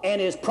God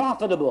and is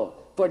profitable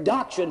for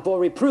doctrine, for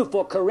reproof,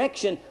 for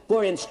correction,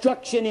 for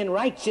instruction in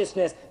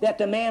righteousness, that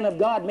the man of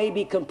God may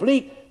be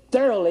complete,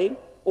 thoroughly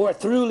or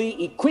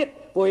thoroughly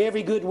equipped for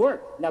every good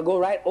work. Now go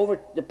right over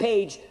the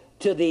page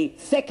to the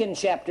second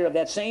chapter of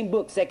that same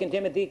book, 2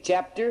 Timothy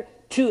chapter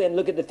 2, and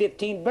look at the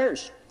 15th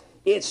verse.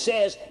 It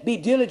says, be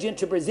diligent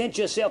to present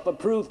yourself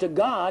approved to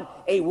God,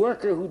 a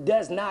worker who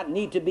does not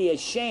need to be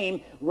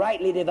ashamed,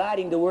 rightly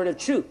dividing the word of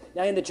truth.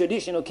 Now in the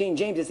traditional King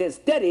James it says,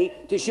 study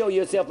to show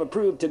yourself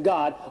approved to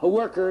God, a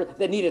worker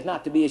that needeth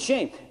not to be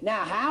ashamed.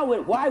 Now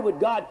why would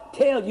God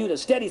tell you to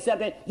study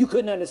something you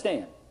couldn't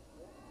understand?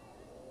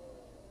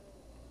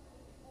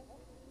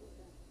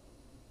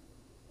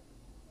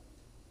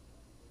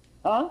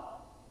 Huh?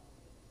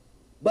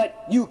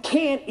 But you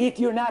can't if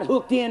you're not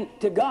hooked in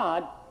to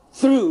God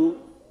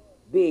through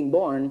being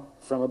born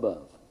from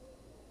above.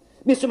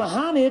 Mr.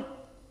 Muhammad,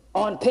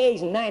 on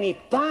page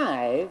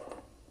 95,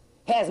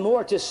 has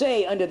more to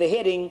say under the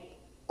heading,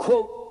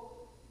 quote,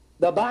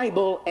 the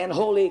Bible and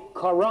Holy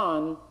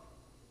Quran,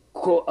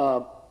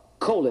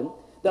 colon,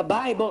 the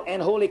Bible and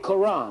Holy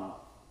Quran,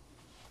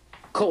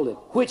 colon,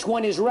 which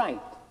one is right?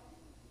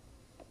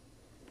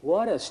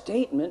 What a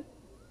statement.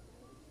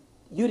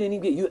 You didn't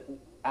even get,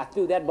 I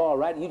threw that ball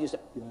right, and you just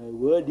said,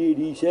 what did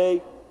he say?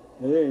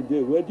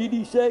 What did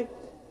he say?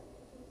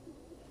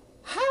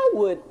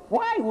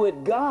 Why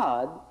would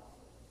God,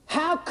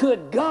 how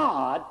could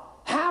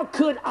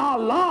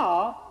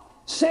Allah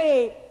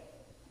say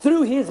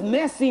through his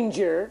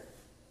messenger,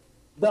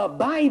 the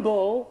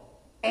Bible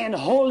and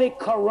Holy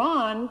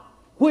Quran,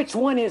 which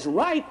one is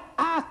right?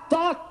 I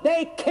thought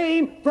they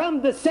came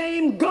from the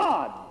same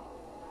God.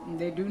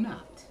 They do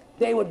not.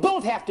 They would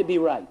both have to be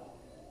right.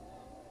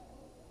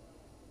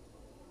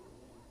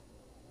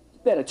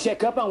 Better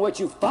check up on what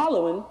you're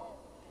following.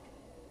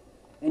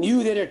 And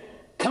you that are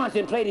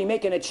contemplating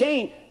making a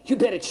change, you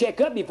better check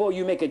up before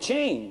you make a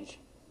change.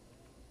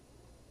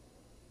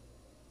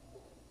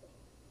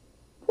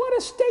 What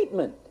a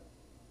statement.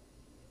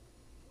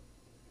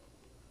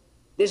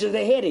 This is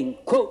the heading,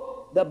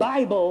 quote, the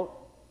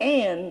Bible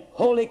and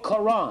Holy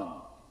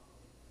Quran,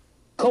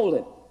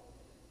 colon.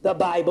 The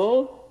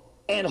Bible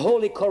and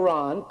Holy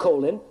Quran,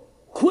 colon.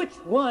 Which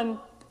one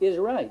is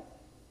right?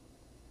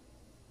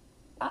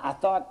 I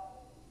thought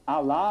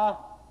Allah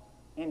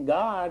and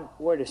God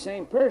were the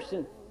same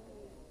person.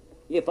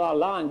 If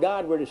Allah and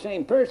God were the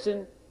same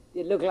person,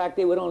 it looked like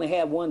they would only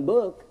have one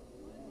book.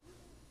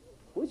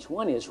 Which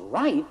one is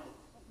right?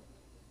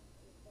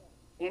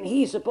 And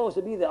he's supposed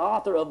to be the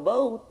author of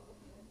both.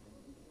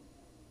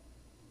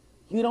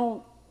 You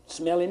don't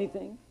smell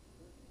anything?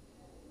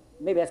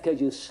 Maybe that's because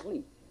you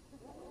sleep.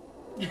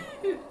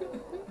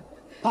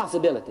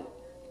 Possibility.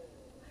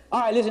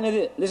 All right, listen to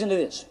this. Listen to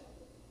this.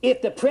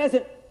 If the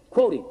present,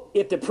 quoting,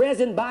 if the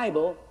present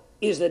Bible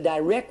is the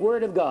direct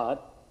word of God,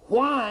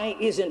 why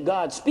isn't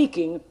God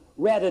speaking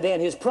rather than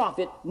his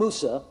prophet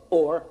Musa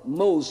or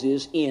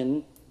Moses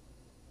in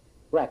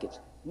brackets?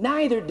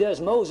 Neither does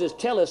Moses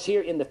tell us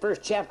here in the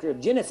first chapter of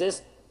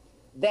Genesis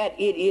that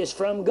it is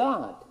from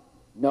God.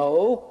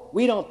 No,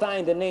 we don't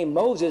find the name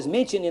Moses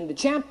mentioned in the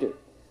chapter.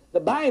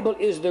 The Bible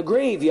is the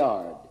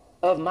graveyard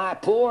of my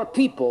poor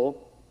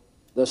people,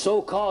 the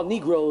so-called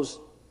Negroes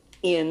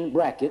in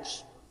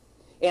brackets.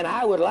 And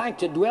I would like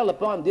to dwell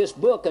upon this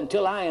book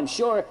until I am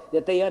sure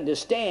that they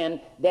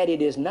understand that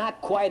it is not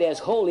quite as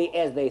holy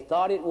as they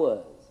thought it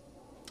was.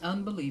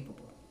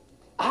 Unbelievable.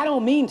 I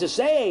don't mean to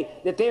say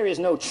that there is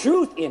no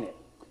truth in it.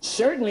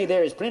 Certainly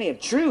there is plenty of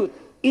truth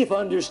if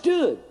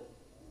understood.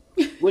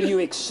 Will you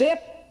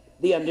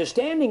accept the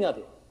understanding of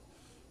it?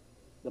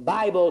 The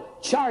Bible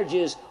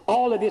charges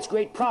all of its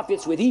great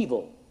prophets with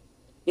evil.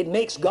 It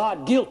makes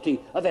God guilty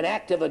of an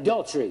act of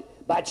adultery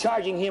by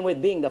charging him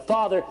with being the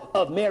father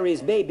of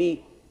Mary's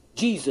baby,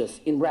 Jesus,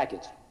 in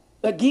brackets.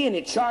 Again,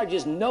 it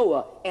charges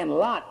Noah and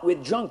Lot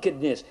with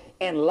drunkenness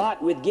and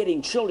Lot with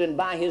getting children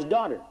by his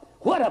daughter.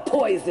 What a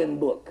poison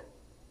book.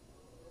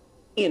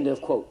 End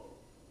of quote.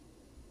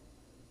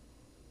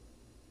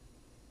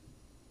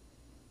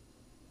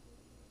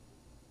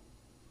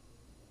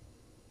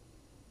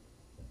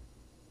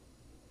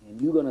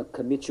 And you're going to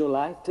commit your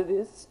life to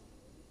this?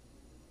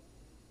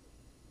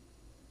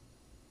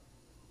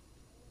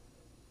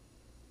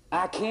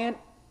 I can't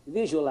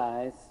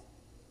visualize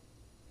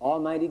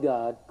Almighty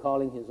God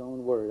calling his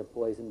own word a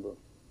poison book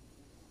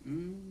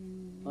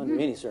under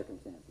any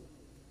circumstances.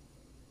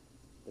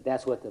 But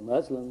that's what the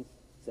Muslims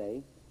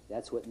say.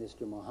 That's what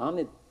Mr.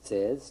 Muhammad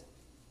says.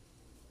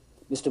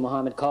 Mr.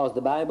 Muhammad calls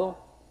the Bible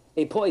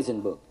a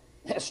poison book.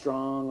 That's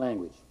strong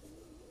language.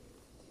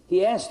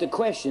 He asked the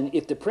question,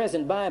 if the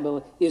present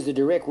Bible is the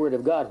direct word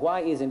of God, why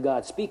isn't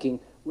God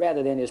speaking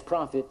rather than his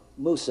prophet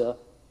Musa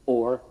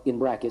or, in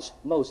brackets,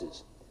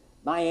 Moses?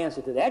 My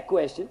answer to that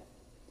question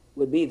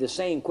would be the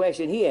same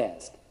question he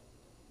asked.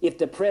 If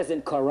the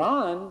present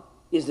Quran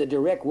is the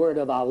direct word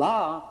of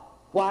Allah,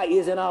 why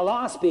isn't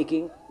Allah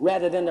speaking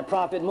rather than the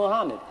prophet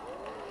Muhammad?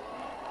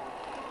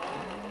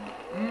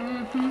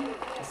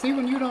 See,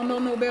 when you don't know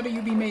no better,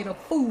 you be made a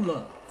fool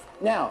of.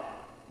 Now,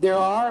 there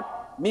are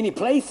many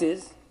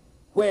places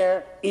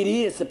where it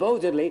is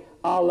supposedly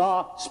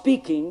Allah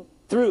speaking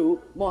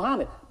through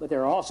Muhammad. But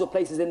there are also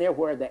places in there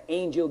where the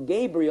angel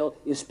Gabriel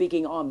is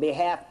speaking on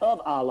behalf of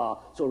Allah.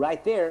 So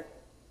right there,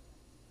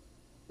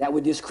 that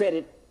would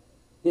discredit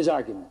his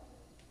argument.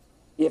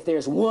 If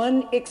there's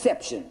one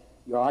exception,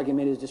 your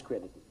argument is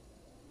discredited.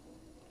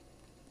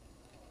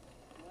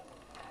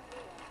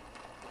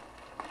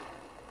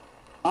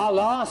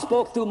 Allah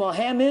spoke through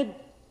Muhammad.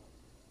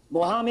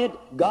 Muhammad,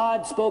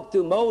 God spoke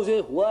through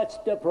Moses. What's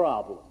the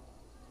problem?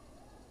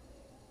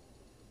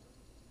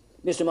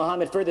 Mr.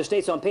 Muhammad further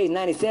states on page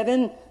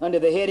 97 under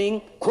the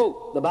heading,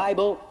 quote, the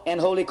Bible and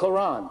Holy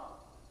Quran,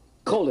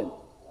 colon,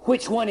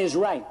 which one is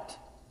right?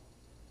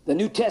 The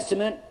New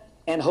Testament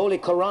and Holy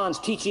Quran's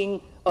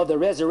teaching of the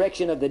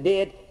resurrection of the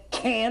dead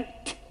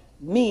can't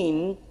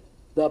mean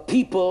the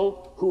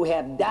people who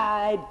have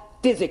died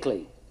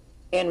physically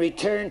and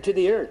returned to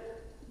the earth,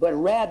 but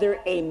rather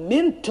a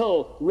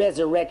mental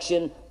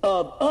resurrection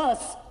of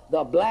us,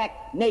 the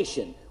black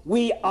nation.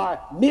 We are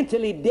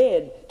mentally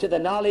dead to the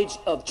knowledge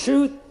of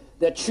truth,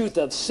 the truth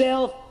of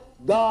self,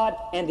 God,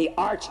 and the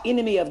arch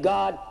enemy of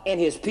God and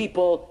his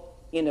people,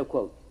 end of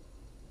quote.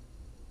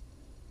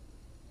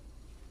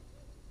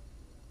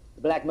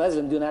 The black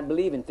Muslims do not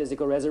believe in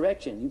physical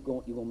resurrection. You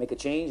going to make a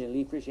change and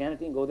leave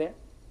Christianity and go there?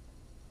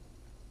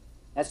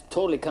 That's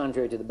totally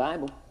contrary to the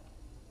Bible.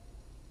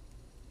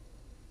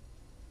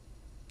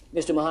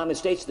 Mr. Muhammad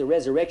states the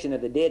resurrection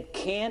of the dead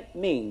can't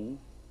mean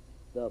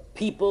the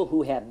people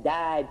who have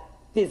died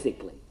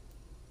physically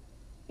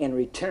and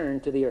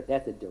returned to the earth.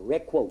 That's a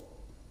direct quote.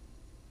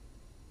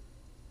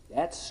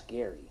 That's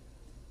scary.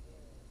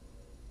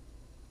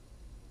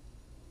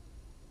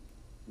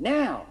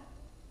 Now,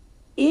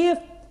 if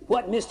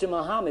what Mr.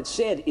 Muhammad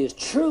said is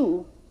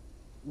true,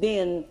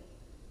 then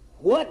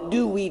What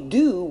do we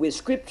do with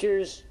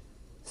scriptures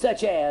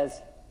such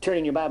as,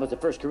 turning your Bibles to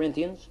 1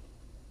 Corinthians,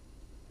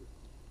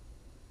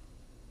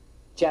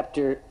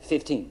 chapter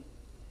 15.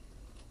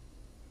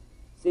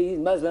 See, these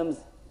Muslims,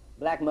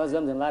 black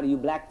Muslims, and a lot of you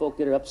black folk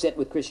that are upset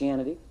with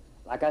Christianity,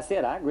 like I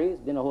said, I agree,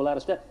 it's been a whole lot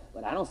of stuff,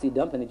 but I don't see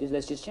dumping it.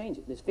 Let's just change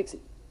it. Let's fix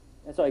it.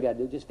 That's all you got to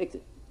do, just fix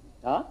it.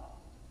 Huh?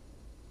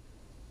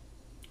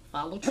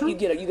 Follow truth.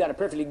 You got a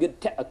perfectly good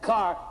a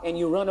car, and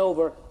you run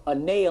over a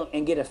nail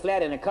and get a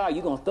flat in the car.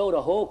 You gonna throw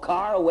the whole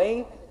car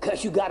away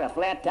because you got a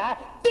flat tire?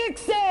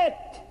 Fix it!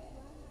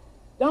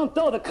 Don't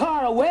throw the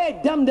car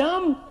away,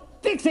 dum-dum.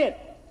 Fix it!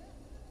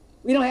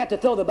 We don't have to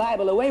throw the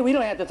Bible away. We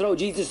don't have to throw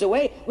Jesus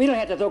away. We don't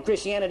have to throw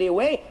Christianity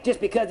away just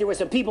because there were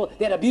some people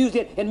that abused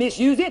it and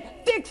misused it.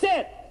 Fix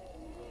it!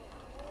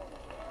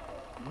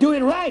 Do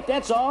it right,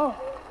 that's all.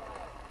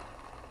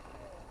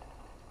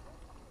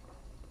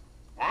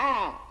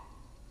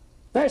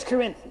 1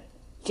 Corinthians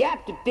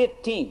chapter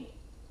 15,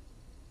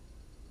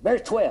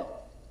 verse 12.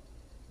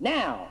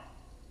 Now,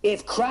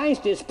 if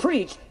Christ is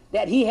preached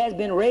that he has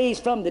been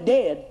raised from the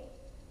dead,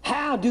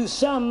 how do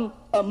some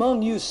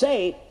among you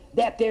say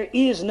that there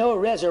is no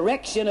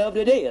resurrection of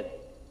the dead?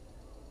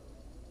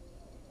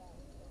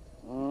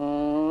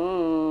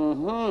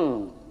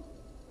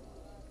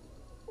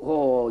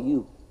 Oh,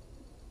 you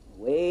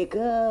wake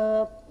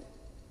up.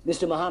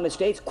 Mr. Muhammad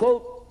states,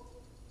 quote,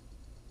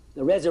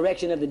 the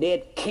resurrection of the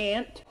dead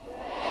can't.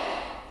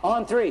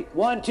 On three.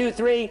 1, 2,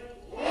 3.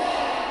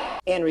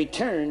 And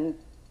return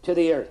to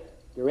the earth.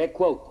 Direct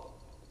quote.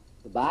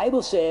 The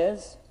Bible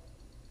says,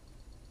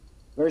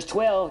 verse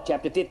 12,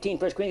 chapter 15,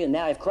 1 Corinthians,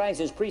 now if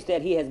Christ is preached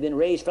that he has been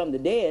raised from the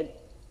dead,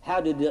 how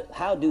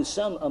do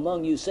some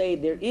among you say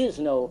there is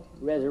no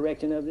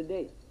resurrection of the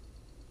dead?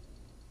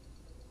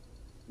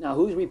 Now,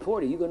 whose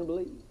report are you going to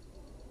believe?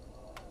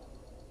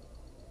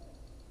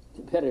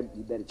 You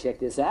better check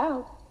this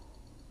out.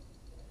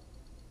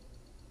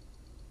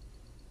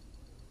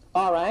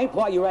 All right,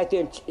 while you're right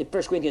there in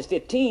 1 Corinthians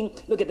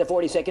 15, look at the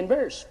 42nd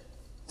verse.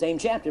 Same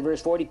chapter,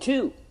 verse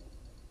 42.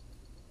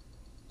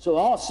 So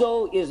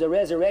also is the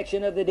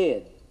resurrection of the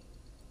dead.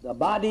 The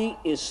body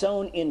is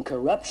sown in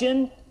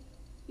corruption.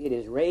 It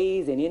is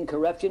raised in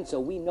incorruption.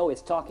 So we know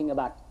it's talking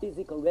about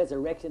physical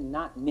resurrection,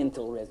 not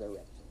mental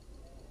resurrection.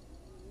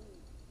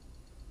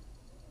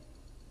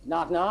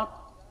 Knock,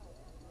 knock.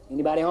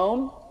 Anybody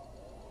home?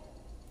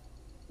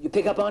 You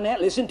pick up on that?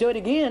 Listen to it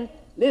again.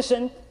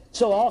 Listen.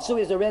 So also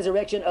is the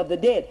resurrection of the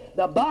dead.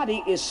 The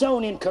body is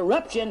sown in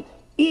corruption.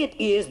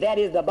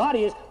 The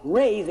body is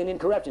raised in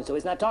incorruption. So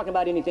it's not talking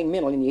about anything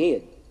mental in your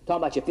head. It's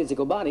talking about your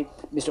physical body.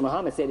 Mr.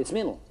 Muhammad said it's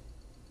mental.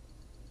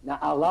 Now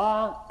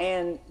Allah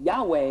and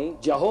Yahweh,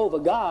 Jehovah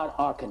God,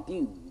 are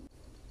confused.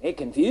 They're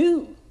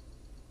confused.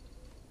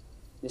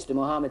 Mr.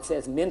 Muhammad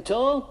says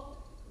mental.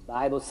 The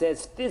Bible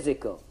says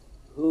physical.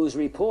 Whose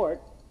report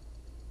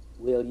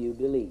will you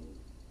believe?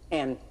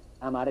 And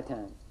I'm out of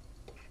time.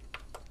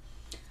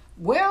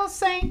 Well,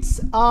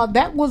 Saints,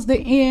 that was the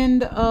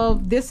end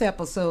of this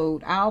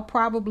episode. I'll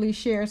probably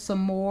share some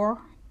more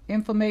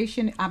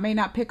information. I may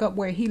not pick up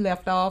where he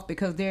left off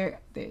because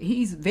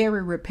he's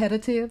very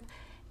repetitive.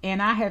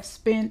 And I have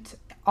spent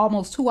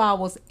almost 2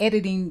 hours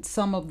editing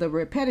some of the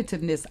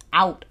repetitiveness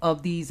out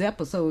of these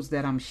episodes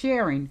that I'm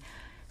sharing.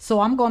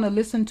 So I'm going to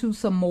listen to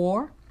some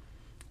more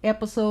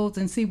episodes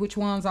and see which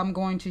ones I'm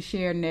going to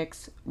share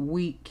next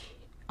weekend,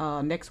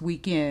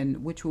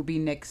 which will be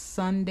next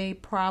Sunday,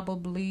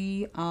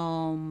 probably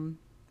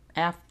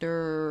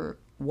after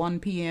 1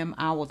 p.m.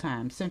 our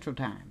time, Central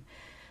Time.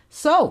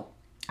 So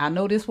I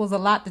know this was a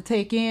lot to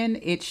take in.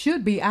 It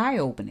should be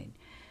eye-opening.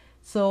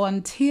 So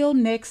until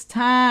next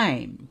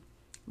time,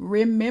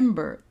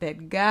 remember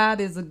that God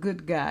is a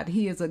good God.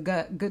 He is a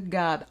good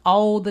God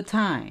all the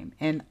time.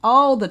 And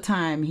all the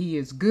time he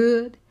is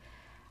good.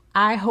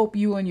 I hope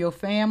you and your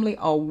family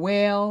are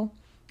well.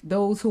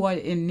 Those who are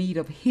in need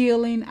of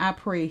healing, I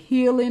pray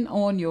healing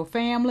on your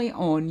family,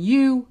 on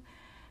you.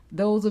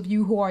 Those of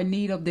you who are in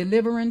need of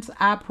deliverance,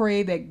 I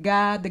pray that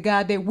God, the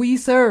God that we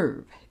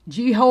serve,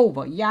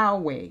 Jehovah,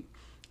 Yahweh,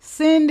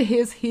 send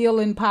his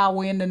healing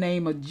power in the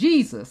name of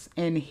Jesus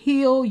and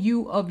heal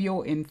you of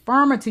your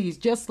infirmities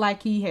just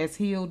like he has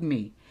healed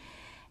me.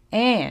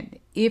 And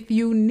if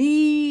you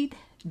need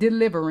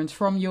deliverance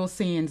from your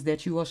sins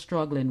that you are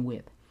struggling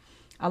with,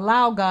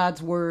 allow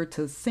God's word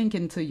to sink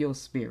into your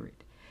spirit.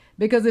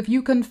 Because if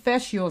you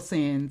confess your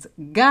sins,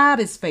 God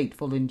is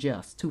faithful and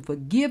just to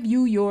forgive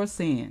you your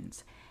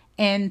sins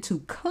and to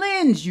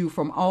cleanse you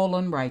from all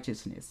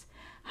unrighteousness.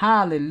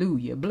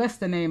 Hallelujah. Bless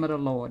the name of the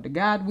Lord. The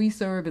God we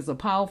serve is a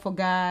powerful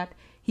God.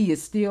 He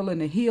is still in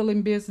the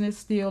healing business,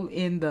 still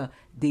in the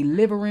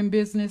delivering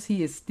business.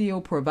 He is still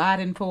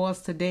providing for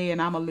us today,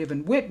 and I'm a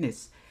living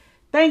witness.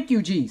 Thank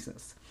you,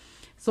 Jesus.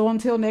 So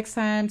until next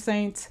time,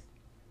 saints,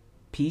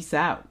 peace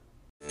out.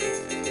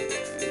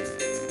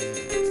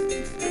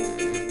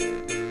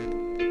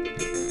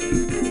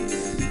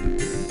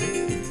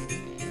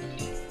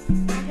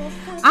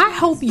 I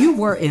hope you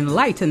were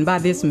enlightened by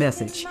this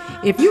message.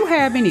 If you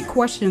have any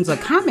questions or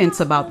comments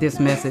about this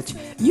message,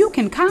 you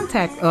can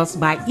contact us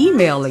by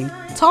emailing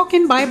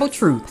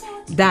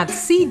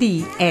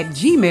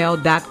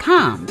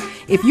talkingbibletruth.cd@gmail.com.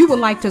 If you would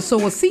like to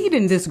sow a seed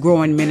in this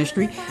growing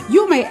ministry,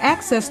 you may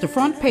access the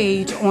front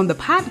page on the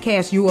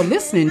podcast you are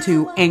listening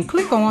to and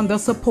click on the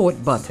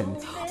support button.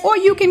 Or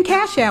you can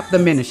cash app the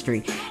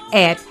ministry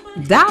at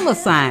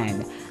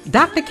 $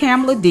 Dr.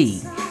 Kamala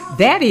D.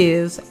 That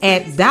is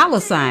at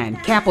 $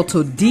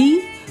 capital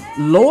D,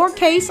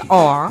 lowercase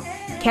r,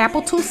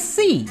 capital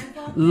C,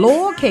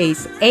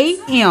 lowercase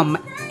AMALE,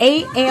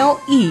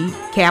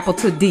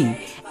 capital D,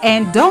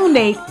 and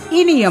donate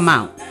any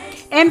amount.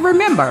 And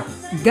remember,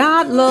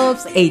 God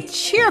loves a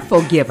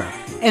cheerful giver,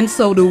 and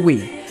so do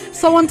we.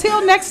 So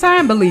until next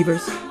time,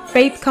 believers,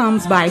 faith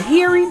comes by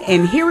hearing,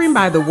 and hearing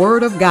by the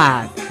word of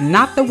God,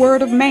 not the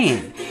word of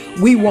man.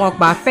 We walk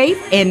by faith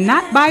and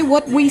not by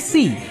what we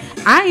see.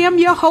 I am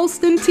your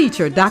host and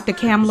teacher, Dr.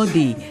 Kamala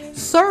D.,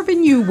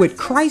 serving you with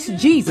Christ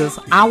Jesus,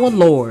 our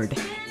Lord,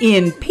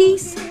 in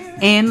peace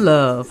and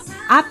love.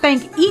 I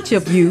thank each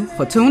of you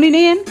for tuning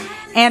in,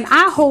 and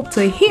I hope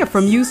to hear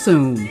from you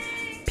soon.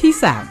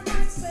 Peace out.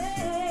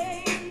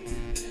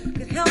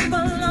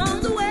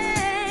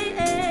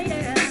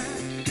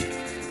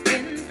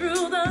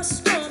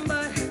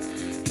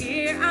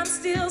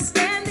 Still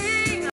standing.